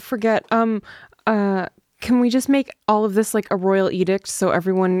so I don't forget, can we just make all of this like a royal edict so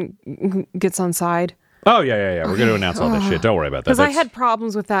everyone gets on side? Oh, yeah. We're going to announce all this shit. Don't worry about that. Because I had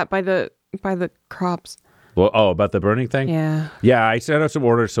problems with that by the crops. Well, about the burning thing? Yeah. Yeah, I set out some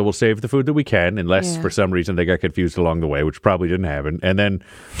orders, so we'll save the food that we can, unless for some reason they got confused along the way, which probably didn't happen. And then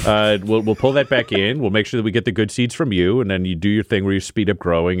we'll pull that back in. We'll make sure that we get the good seeds from you, and then you do your thing where you speed up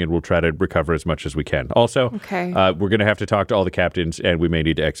growing, and we'll try to recover as much as we can. Also, we're going to have to talk to all the captains, and we may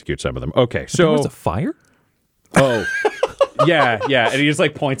need to execute some of them. Okay, so... There was a fire? Oh, yeah. And he just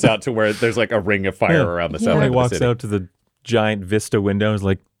like points out to where there's like a ring of fire around the center. He of the walks city. out to the giant vista window and is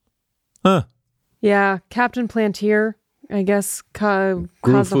like, huh. Yeah, Captain Plantier, I guess, grew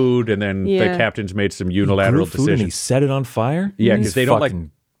caused food, and then the captains made some unilateral Grew food and he decisions. set it on fire? Yeah, because they don't like...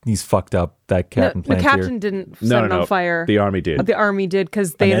 He's fucked up, that Captain The Plantier. captain didn't set it on fire. The army did. The army did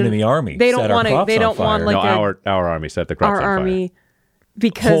because they An enemy army They set don't our want to. crops They on don't want fire. like our army set the crops our on fire. army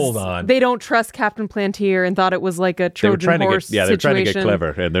because Hold on. they don't trust Captain Plantier and thought it was like a They were Trojan trying horse to get, they're trying to get clever,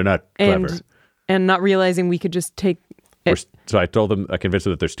 and they're not clever. And not realizing we could just take it. So I told them, I convinced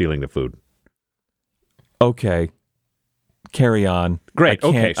them that they're stealing the food. Okay. Carry on. Great.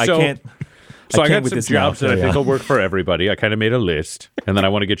 I got some with this jobs now. that I Carry think on. will work for everybody. I kind of made a list, and then I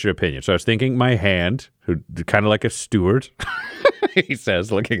want to get your opinion. So I was thinking my hand, who kind of like a steward, he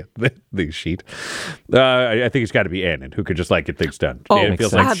says, looking at the sheet. I think it's got to be Annan, who could just like get things done. Oh, Annan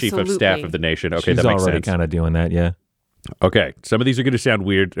feels makes like sense. chief of staff Absolutely. of the nation. Okay, She's that makes already sense. kind of doing that, yeah. Okay, some of these are going to sound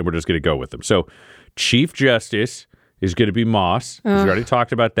weird, and we're just going to go with them. So, Chief Justice is going to be Moss. We already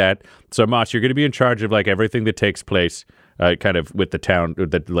talked about that. So, Moss, you're going to be in charge of like everything that takes place, kind of with the town,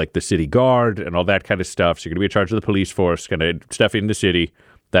 like the city guard and all that kind of stuff. So, you're going to be in charge of the police force, kind of stuff in the city.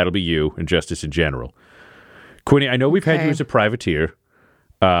 That'll be you, and Justice in general. Quinny, I know we've had you as a privateer.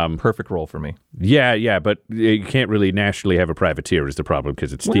 Perfect role for me. Yeah, but you can't really nationally have a privateer is the problem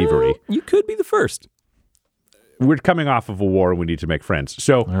because it's thievery. Well, you could be the first. We're coming off of a war and we need to make friends.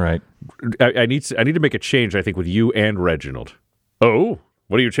 So All right. I need to make a change, I think, with you and Reginald. Oh,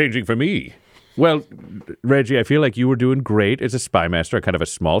 what are you changing for me? Well, Reggie, I feel like you were doing great as a spy master on kind of a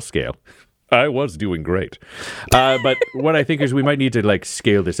small scale. I was doing great. But what I think is we might need to like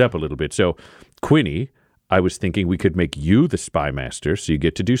scale this up a little bit. So Quinny, I was thinking we could make you the spy master, so you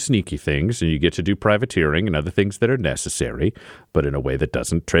get to do sneaky things and you get to do privateering and other things that are necessary, but in a way that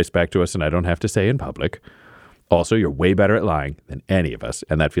doesn't trace back to us and I don't have to say in public. Also, you're way better at lying than any of us,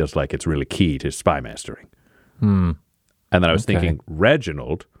 and that feels like it's really key to spy mastering. And then I was thinking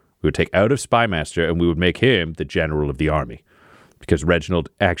Reginald, we would take out of spy master and we would make him the general of the army, because Reginald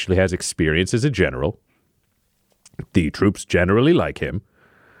actually has experience as a general. The troops generally like him,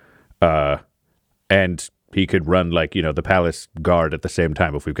 and he could run like, the palace guard at the same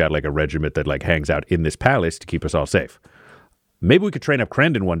time if we've got like a regiment that like hangs out in this palace to keep us all safe. Maybe we could train up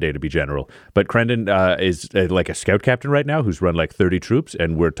Crendon one day to be general, but Crendon is like a scout captain right now who's run like 30 troops,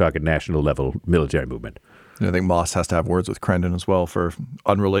 and we're talking national level military movement. And I think Moss has to have words with Crendon as well for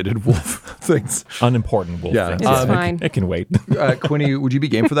unrelated wolf things. Unimportant wolf Yeah. things. It's fine. It can wait. Quinny, would you be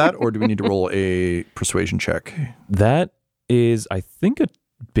game for that, or do we need to roll a persuasion check? That is, I think, a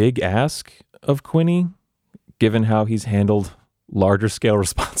big ask of Quinny, given how he's handled larger scale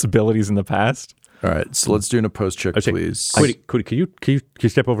responsibilities in the past. All right, so let's do an opposed check, please. Quinny, can you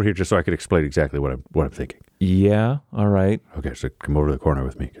step over here just so I can explain exactly what I'm thinking? Yeah, all right. Okay, so come over to the corner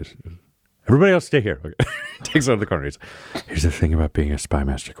with me, because everybody else stay here. Okay. Takes over the corner. Here's the thing about being a spy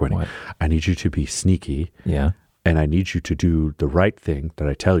master, Quinny. What? I need you to be sneaky. Yeah. And I need you to do the right thing that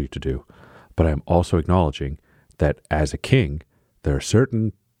I tell you to do. But I'm also acknowledging that as a king, there are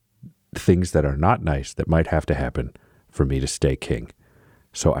certain things that are not nice that might have to happen for me to stay king.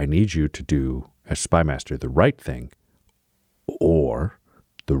 So I need you to do, as spy master, the right thing or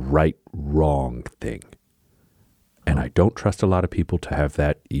the wrong thing. And I don't trust a lot of people to have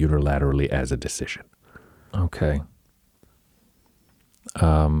that unilaterally as a decision. Okay.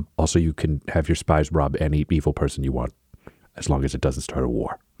 Also, you can have your spies rob any evil person you want, as long as it doesn't start a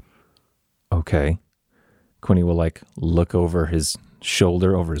war. Okay. Quinny will look over his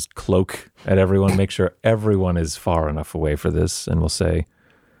shoulder, over his cloak at everyone, make sure everyone is far enough away for this, and will say,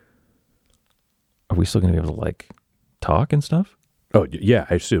 are we still going to be able to talk and stuff? Oh, yeah,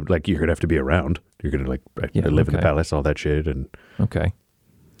 I assumed you're going to have to be around. You're going to live in the palace, all that shit. And okay.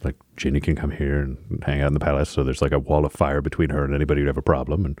 Ginny can come here and hang out in the palace. So there's a wall of fire between her and anybody who'd have a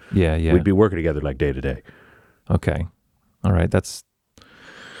problem. And yeah. we'd be working together day to day. Okay. All right.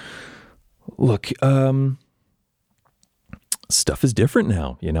 Look, stuff is different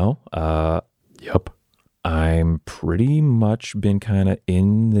now, Yep. I'm pretty much been kind of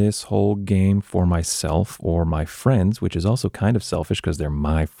in this whole game for myself or my friends, which is also kind of selfish because they're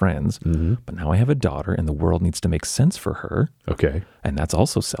my friends. Mm-hmm. But now I have a daughter and the world needs to make sense for her. Okay. And that's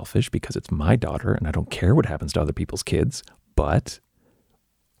also selfish because it's my daughter and I don't care what happens to other people's kids. But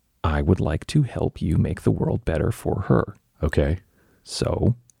I would like to help you make the world better for her. Okay.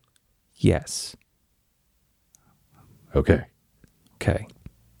 So, yes. Okay. Okay.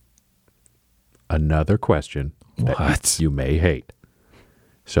 Another question that you may hate.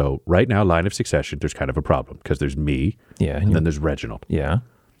 So right now, line of succession, there's kind of a problem because there's me and then there's Reginald. Yeah.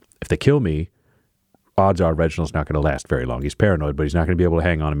 If they kill me, odds are Reginald's not going to last very long. He's paranoid, but he's not going to be able to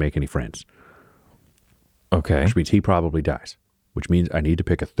hang on and make any friends. Okay. Which means he probably dies, which means I need to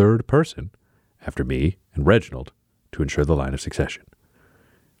pick a third person after me and Reginald to ensure the line of succession.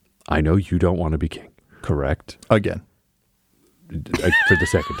 I know you don't want to be king. Correct. Again. For the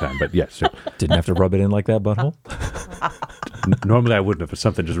second time, but yes. So. Didn't have to rub it in like that, butthole? Normally I wouldn't have, but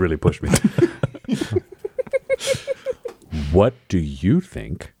something just really pushed me. What do you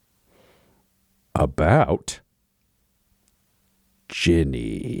think about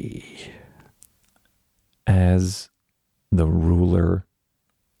Ginny as the ruler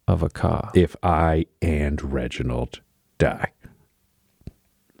of Akkah? If I and Reginald die,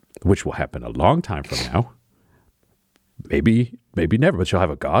 which will happen a long time from now. Maybe never, but she'll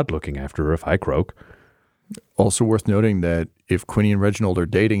have a god looking after her if I croak. Also worth noting that if Quinny and Reginald are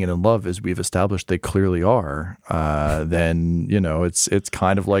dating and in love, as we've established they clearly are, then, it's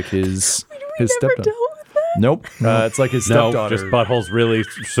kind of like his stepdaughter. Nope. It's like his stepdaughter. No, just Butthole's really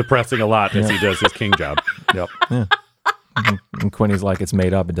suppressing a lot as he does his king job. Yep. Yeah. And Quinny's like, it's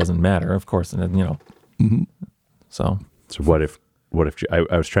made up. It doesn't matter, of course. And Mm-hmm. So what if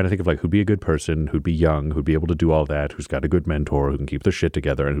I was trying to think of who'd be a good person, who'd be young, who'd be able to do all that, who's got a good mentor, who can keep their shit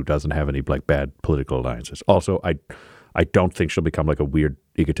together, and who doesn't have any bad political alliances. Also, I don't think she'll become a weird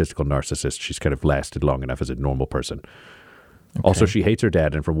egotistical narcissist. She's kind of lasted long enough as a normal person. Okay. Also, she hates her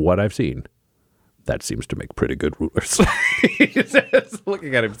dad, and from what I've seen, that seems to make pretty good rulers. He's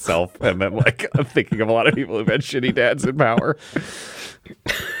looking at himself, and then I'm thinking of a lot of people who've had shitty dads in power.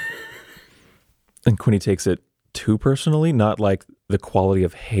 And Quinny takes it too personally, not the quality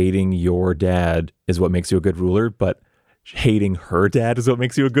of hating your dad is what makes you a good ruler, but hating her dad is what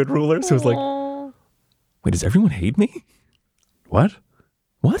makes you a good ruler. So it's wait, does everyone hate me? What?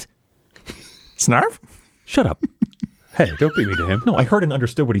 Snarf? Shut up. Hey, don't be mean to him. No, I heard and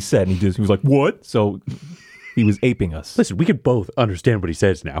understood what he said, and he was like, what? So he was aping us. Listen, we can both understand what he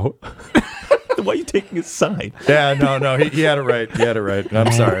says now. Why are you taking his side? Yeah, no, he had it right.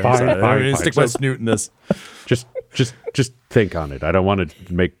 I'm sorry. I'm going to stick my snoot in this. Just think on it. I don't want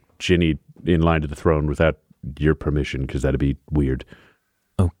to make Ginny in line to the throne without your permission, because that'd be weird.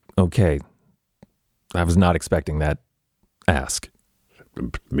 Oh, okay. I was not expecting that ask.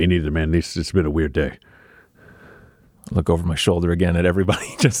 Me neither, man. It's been a weird day. Look over my shoulder again at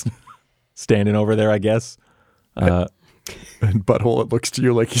everybody just standing over there, I guess. And Butthole, it looks to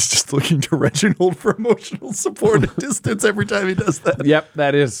you like he's just looking to Reginald for emotional support and distance every time he does that. Yep,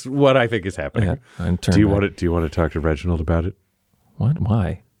 that is what I think is happening. Yeah, do you want to talk to Reginald about it? What?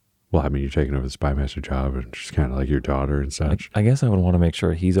 Why? Well, I mean, you're taking over the spy master job, and she's kind of like your daughter and such. I guess I would want to make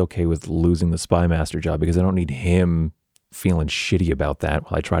sure he's okay with losing the spy master job, because I don't need him feeling shitty about that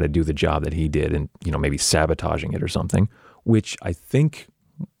while I try to do the job that he did and, maybe sabotaging it or something, which I think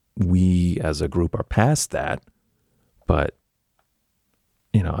we as a group are past that. But,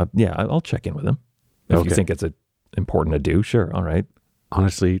 I'll check in with him. If you think it's important to do, sure, all right.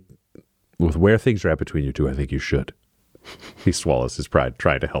 Honestly, with where things are at between you two, I think you should. He swallows his pride,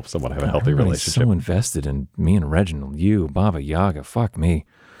 trying to help someone have a healthy relationship. So invested in me and Reginald, you, Baba Yaga, fuck me.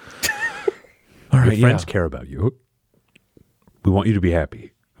 All right, your friends care about you. We want you to be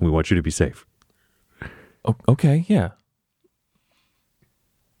happy, and we want you to be safe. Okay, yeah.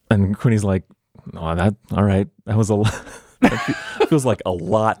 And Quinny's like, all right. That was a lot. That feels like a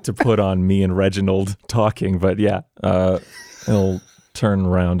lot to put on me and Reginald talking, but yeah. He'll turn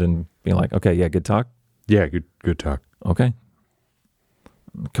around and be like, okay, yeah, good talk. Yeah, good talk. Okay.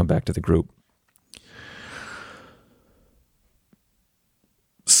 Come back to the group.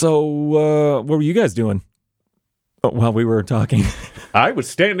 So, what were you guys doing while we were talking? I was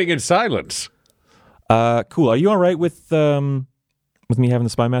standing in silence. Cool. Are you all right with me having the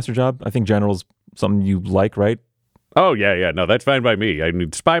spy master job? I think general's something you like, right? Oh, yeah. No, that's fine by me. I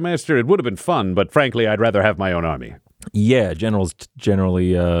mean, spy master, it would have been fun, but frankly, I'd rather have my own army. Yeah, generals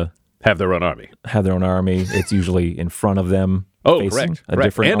generally have their own army. It's usually in front of them. Oh, correct. A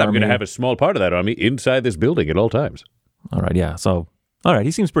different and army. I'm going to have a small part of that army inside this building at all times. All right, yeah. So, all right,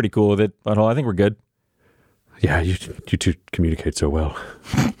 he seems pretty cool with it. But I think we're good. Yeah, you two communicate so well.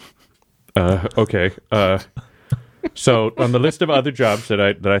 Okay. So on the list of other jobs that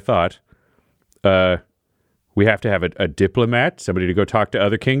I thought, we have to have a diplomat, somebody to go talk to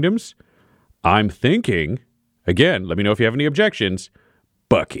other kingdoms. I'm thinking, again, let me know if you have any objections,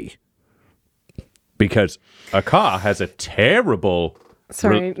 Bucky. Because Akkah has a terrible...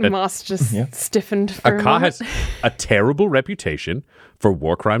 Sorry, Moss just stiffened for a Akkah moment. has a terrible reputation for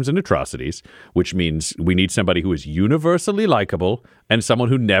war crimes and atrocities, which means we need somebody who is universally likable and someone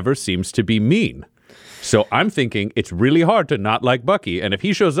who never seems to be mean. So I'm thinking it's really hard to not like Bucky, and if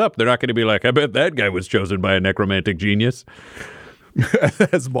he shows up, they're not going to be like, I bet that guy was chosen by a necromantic genius.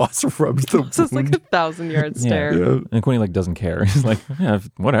 As Moss rubs the It's just like a 1,000-yard stare. Yeah. And Quinny like doesn't care. He's like, yeah,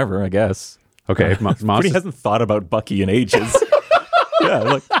 whatever, I guess. Okay, Moss Quinny hasn't thought about Bucky in ages. Yeah,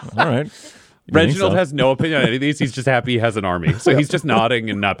 like, all right. You Reginald think so? has no opinion on any of these. He's just happy he has an army. So he's just nodding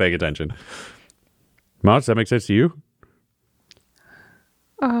and not paying attention. Moss, does that make sense to you?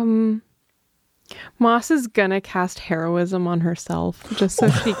 Moss is gonna cast heroism on herself just so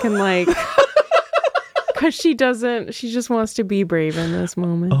she can like, because she just wants to be brave in this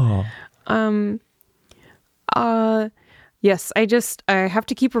moment. Yes, I have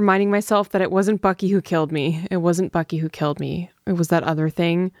to keep reminding myself that it wasn't Bucky who killed me. It wasn't Bucky who killed me. It was that other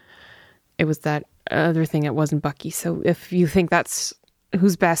thing. It was that other thing. It wasn't Bucky. So if you think that's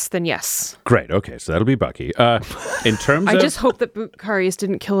who's best, then yes. Great. Okay, so that'll be Bucky. In terms I of... just hope that Bucarius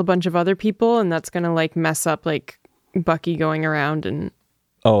didn't kill a bunch of other people, and that's gonna like mess up like Bucky going around and.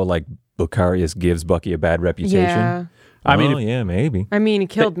 Oh, like Bucarius gives Bucky a bad reputation? Yeah. I mean, yeah, maybe. I mean, he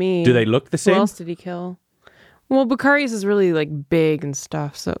killed me. Do they look the same? Who else did he kill? Well, Bucarius is really like big and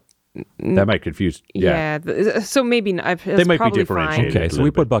stuff, so That might confuse. Yeah. So maybe They might be probably differentiated. Okay, so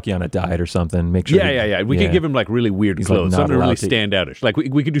we put Bucky on a diet or something. Make sure. Yeah. We could give him like really weird He's, like, clothes, not something really allowed to- standoutish. Like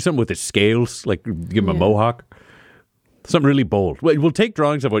we could do something with his scales, like give him a mohawk, something really bold. We'll take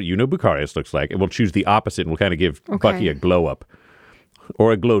drawings of what Bucarius looks like, and we'll choose the opposite, and we'll kind of give Bucky a glow up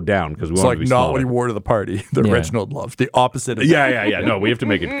or a glow down because we It's want like to be not smaller. what he wore to the party that Yeah. Reginald loved. The opposite of Yeah. No, we have to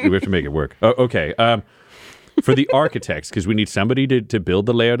make it. We have to make it work. Okay. For the architects, because we need somebody to build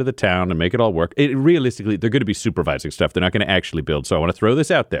the layout of the town and make it all work. Realistically, they're going to be supervising stuff. They're not going to actually build. So I want to throw this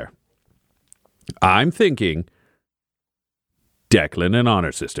out there. I'm thinking Declan and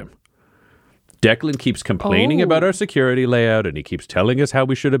honor system. Declan keeps complaining about our security layout, and he keeps telling us how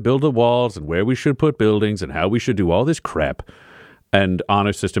we should have built the walls and where we should put buildings and how we should do all this crap. And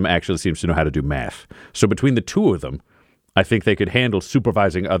honor system actually seems to know how to do math. So between the two of them, I think they could handle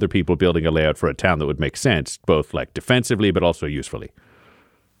supervising other people building a layout for a town that would make sense, both like defensively but also usefully.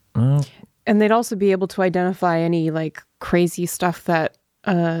 And they'd also be able to identify any like crazy stuff that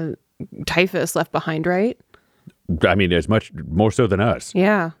Typhus left behind, right? I mean, as much more so than us.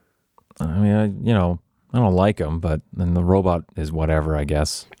 Yeah. I mean, I don't like him, but then the robot is whatever, I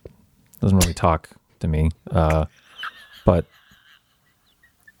guess. Doesn't really talk to me. But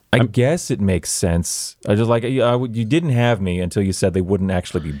I guess it makes sense. I just like, you didn't have me until you said they wouldn't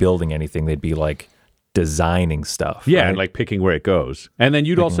actually be building anything. They'd be like designing stuff. Yeah, right? and like picking where it goes. And then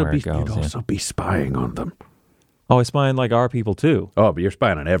you'd also where be it goes, be spying on them. Oh, I spying like our people too. Oh, but you're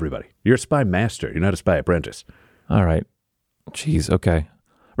spying on everybody. You're a spy master. You're not a spy apprentice. All right. Jeez, okay.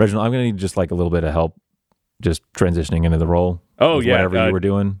 Reginald, I'm going to need just like a little bit of help just transitioning into the role. Oh, of yeah. Whatever you were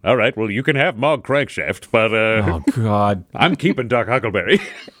doing. All right, well, you can have Mog Crankshaft, but Oh, God. I'm keeping Doc Huckleberry.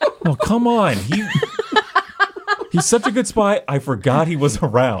 Oh, come on. He's such a good spy. I forgot he was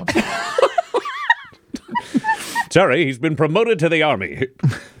around. Sorry, he's been promoted to the army.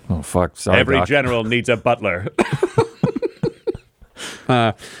 Oh, fuck. Sorry, Every Doc. general needs a butler.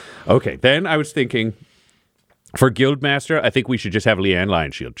 Okay, then I was thinking For Guildmaster, I think we should just have Leanne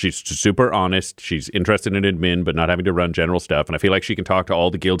Lionshield. She's super honest. She's interested in admin, but not having to run general stuff. And I feel like she can talk to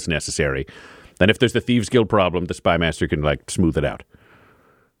all the guilds necessary. Then if there's the Thieves Guild problem, the Spymaster can smooth it out.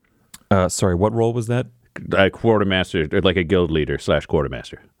 Sorry, what role was that? Quartermaster, or like a guild leader /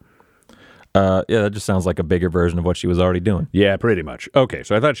 quartermaster. Yeah, that just sounds like a bigger version of what she was already doing. Yeah, pretty much. Okay,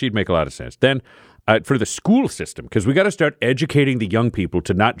 so I thought she'd make a lot of sense. Then for the school system, because we got to start educating the young people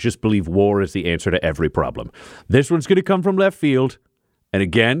to not just believe war is the answer to every problem. This one's going to come from left field. And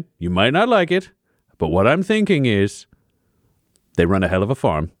again, you might not like it, but what I'm thinking is they run a hell of a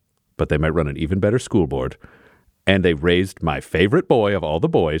farm, but they might run an even better school board. And they raised my favorite boy of all the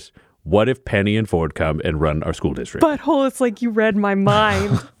boys. What if Penny and Ford come and run our school district? Butthole, it's like you read my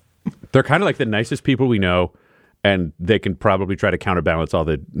mind. They're kind of like the nicest people we know, and they can probably try to counterbalance all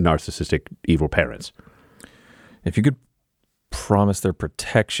the narcissistic, evil parents. If you could promise their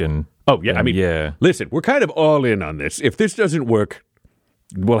protection. Oh, yeah. I mean, listen, we're kind of all in on this. If this doesn't work,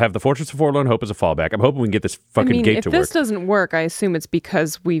 we'll have the Fortress of Forlorn Hope as a fallback. I'm hoping we can get this fucking gate to work. If this doesn't work, I assume it's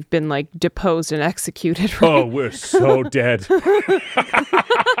because we've been deposed and executed. Right? Oh, we're so dead.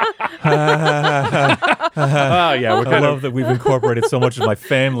 Yeah, I love that we've incorporated so much of my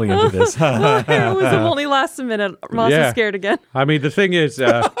family into this. It was only last a minute. Moss is scared again. I mean, the thing is,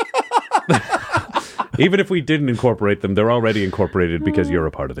 even if we didn't incorporate them, they're already incorporated because you're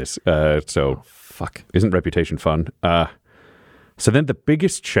a part of this. So, fuck. Isn't reputation fun? So then the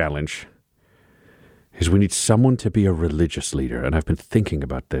biggest challenge is we need someone to be a religious leader. And I've been thinking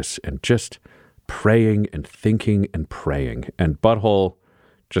about this and just praying and thinking and praying. And Butthole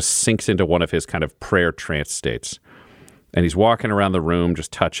just sinks into one of his kind of prayer trance states. And he's walking around the room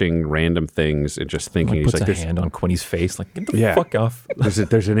just touching random things and just thinking. He's puts a hand on Quinny's face get the fuck off.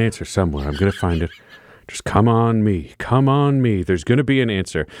 There's an answer somewhere. I'm going to find it. Just come on me. Come on me. There's going to be an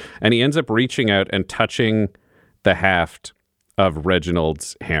answer. And he ends up reaching out and touching the haft of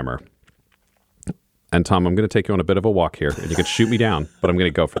Reginald's hammer. And Tom, I'm going to take you on a bit of a walk here, and you can shoot me down, but I'm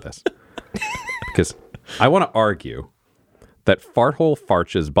going to go for this. Because I want to argue that Farthole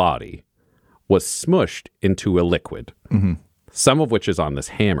Farch's body was smushed into a liquid, some of which is on this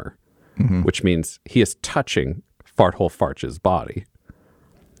hammer, which means he is touching Farthole Farch's body.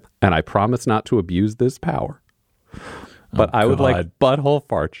 And I promise not to abuse this power. But I would like Butthole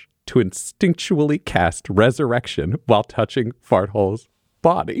Farch to instinctually cast Resurrection while touching Farthole's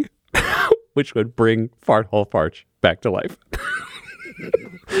body, which would bring Farthole Farch back to life.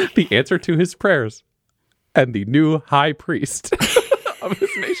 The answer to his prayers and the new high priest of his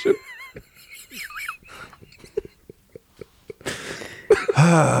nation.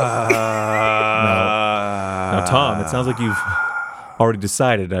 Now, Tom, it sounds like you've already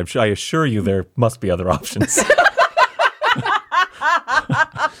decided. I assure you there must be other options.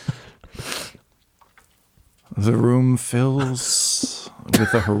 The room fills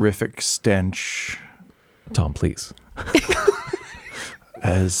with a horrific stench. Tom, please.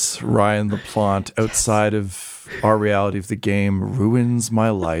 As Ryan LaPlante, outside of our reality of the game, ruins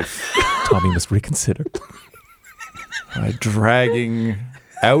my life. Tom, you must reconsider. By dragging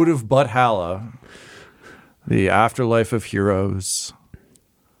out of Butthalla the afterlife of heroes,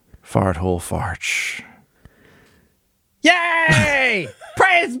 Farthole Farch. Yay!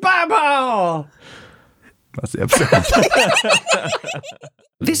 Praise Bubble! That's the episode.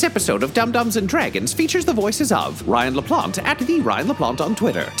 This episode of Dum-Dums and Dragons features the voices of Ryan LaPlante at the Ryan LaPlante on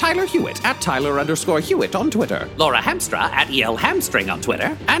Twitter, Tyler Hewitt at Tyler_Hewitt on Twitter, Laura Hamstra at EL Hamstring on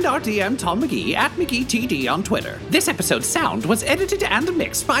Twitter, and our DM Tom McGee at McGeeTD on Twitter. This episode's sound was edited and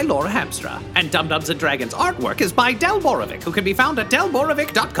mixed by Laura Hamstra, and Dum-Dums and Dragons artwork is by Del Borovic, who can be found at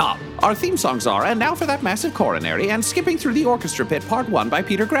delborovic.com. Our theme songs are And Now for That Massive Coronary and Skipping Through the Orchestra Pit Part 1 by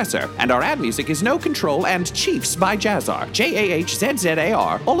Peter Gresser, and our ad music is No Control and Chiefs by Jazzar,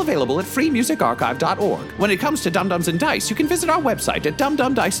 JAHZZAR, all available at freemusicarchive.org. When it comes to Dum-Dums and Dice, you can visit our website at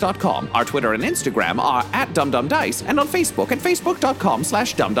dumdumdice.com. Our Twitter and Instagram are at dumdumdice, and on Facebook at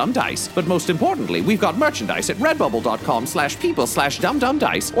facebook.com/dumdumdice. But most importantly, we've got merchandise at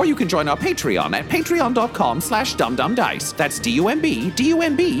redbubble.com/people/dumdumdice, or you can join our Patreon at patreon.com/dumdumdice. That's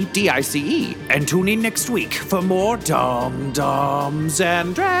DUMBDUMBDICE. And tune in next week for more Dum-Dums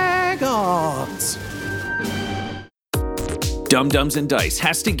and Dragons. Dum-Dums and Dice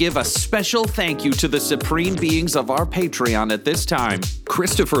has to give a special thank you to the supreme beings of our Patreon at this time.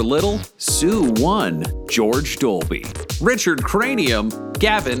 Christopher Little, Sue One, George Dolby, Richard Cranium,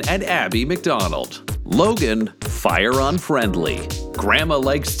 Gavin and Abby McDonald, Logan, Fire Unfriendly, Grandma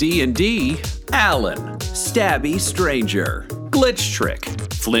Likes D&D, Alan, Stabby Stranger, Glitch Trick,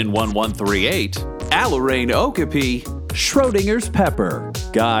 Flynn1138, Alarain Okapi, Schrodinger's Pepper,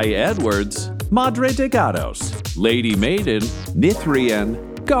 Guy Edwards, Madre de Gatos, Lady Maiden, Mithrian,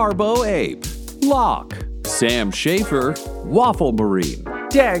 Garbo Ape, Locke, Sam Schaefer, Waffle Marine,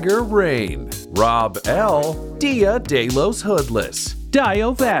 Dagger Rain, Rob L, Dia de los Hoodless,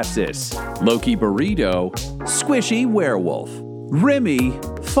 Diovassis, Loki Burrito, Squishy Werewolf, Remy,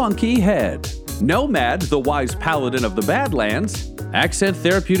 Funky Head, Nomad, the Wise Paladin of the Badlands, Accent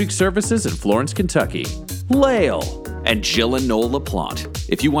Therapeutic Services in Florence, Kentucky, Lael, and Jill and Noel LaPlante.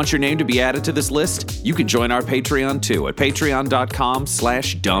 If you want your name to be added to this list, you can join our Patreon too at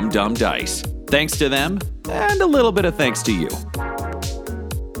patreon.com/dumdumdice. Thanks to them, and a little bit of thanks to you.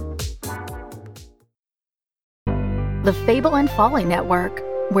 The Fable and Folly Network,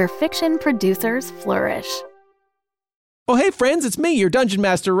 where fiction producers flourish. Oh, hey, friends, it's me, your Dungeon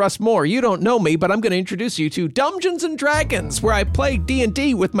Master, Russ Moore. You don't know me, but I'm going to introduce you to Dungeons & Dragons, where I play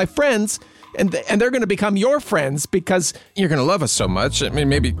D&D with my friends, and they're going to become your friends because you're going to love us so much. I mean,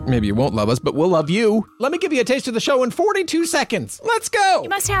 maybe you won't love us, but we'll love you. Let me give you a taste of the show in 42 seconds. Let's go! You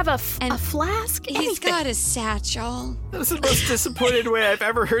must have a flask? He's got a satchel. That's the most disappointed way I've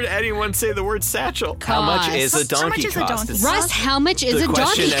ever heard anyone say the word satchel. How much is a donkey cost? Russ, how much is a donkey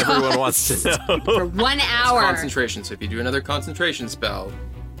cost? The question everyone wants to know. For 1 hour. It's concentration, so if you do another concentration spell...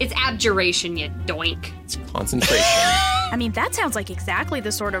 It's abjuration, you doink. It's concentration. I mean, that sounds like exactly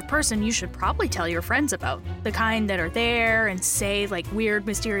the sort of person you should probably tell your friends about. The kind that are there and say, like, weird,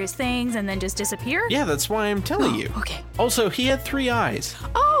 mysterious things and then just disappear. Yeah, that's why I'm telling you. Okay. Also, he had 3 eyes.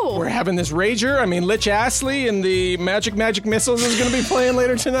 Oh! We're having this rager. I mean, Lich Astley and the Magic Missiles is going to be playing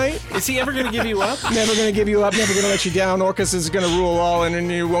later tonight. Is he ever going to give you up? Never going to give you up, never going to let you down. Orcus is going to rule all and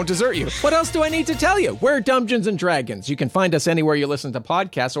he won't desert you. What else do I need to tell you? We're Dungeons & Dragons. You can find us anywhere you listen to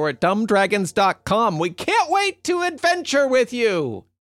podcasts or at dumbdragons.com. We can't wait to adventure with you.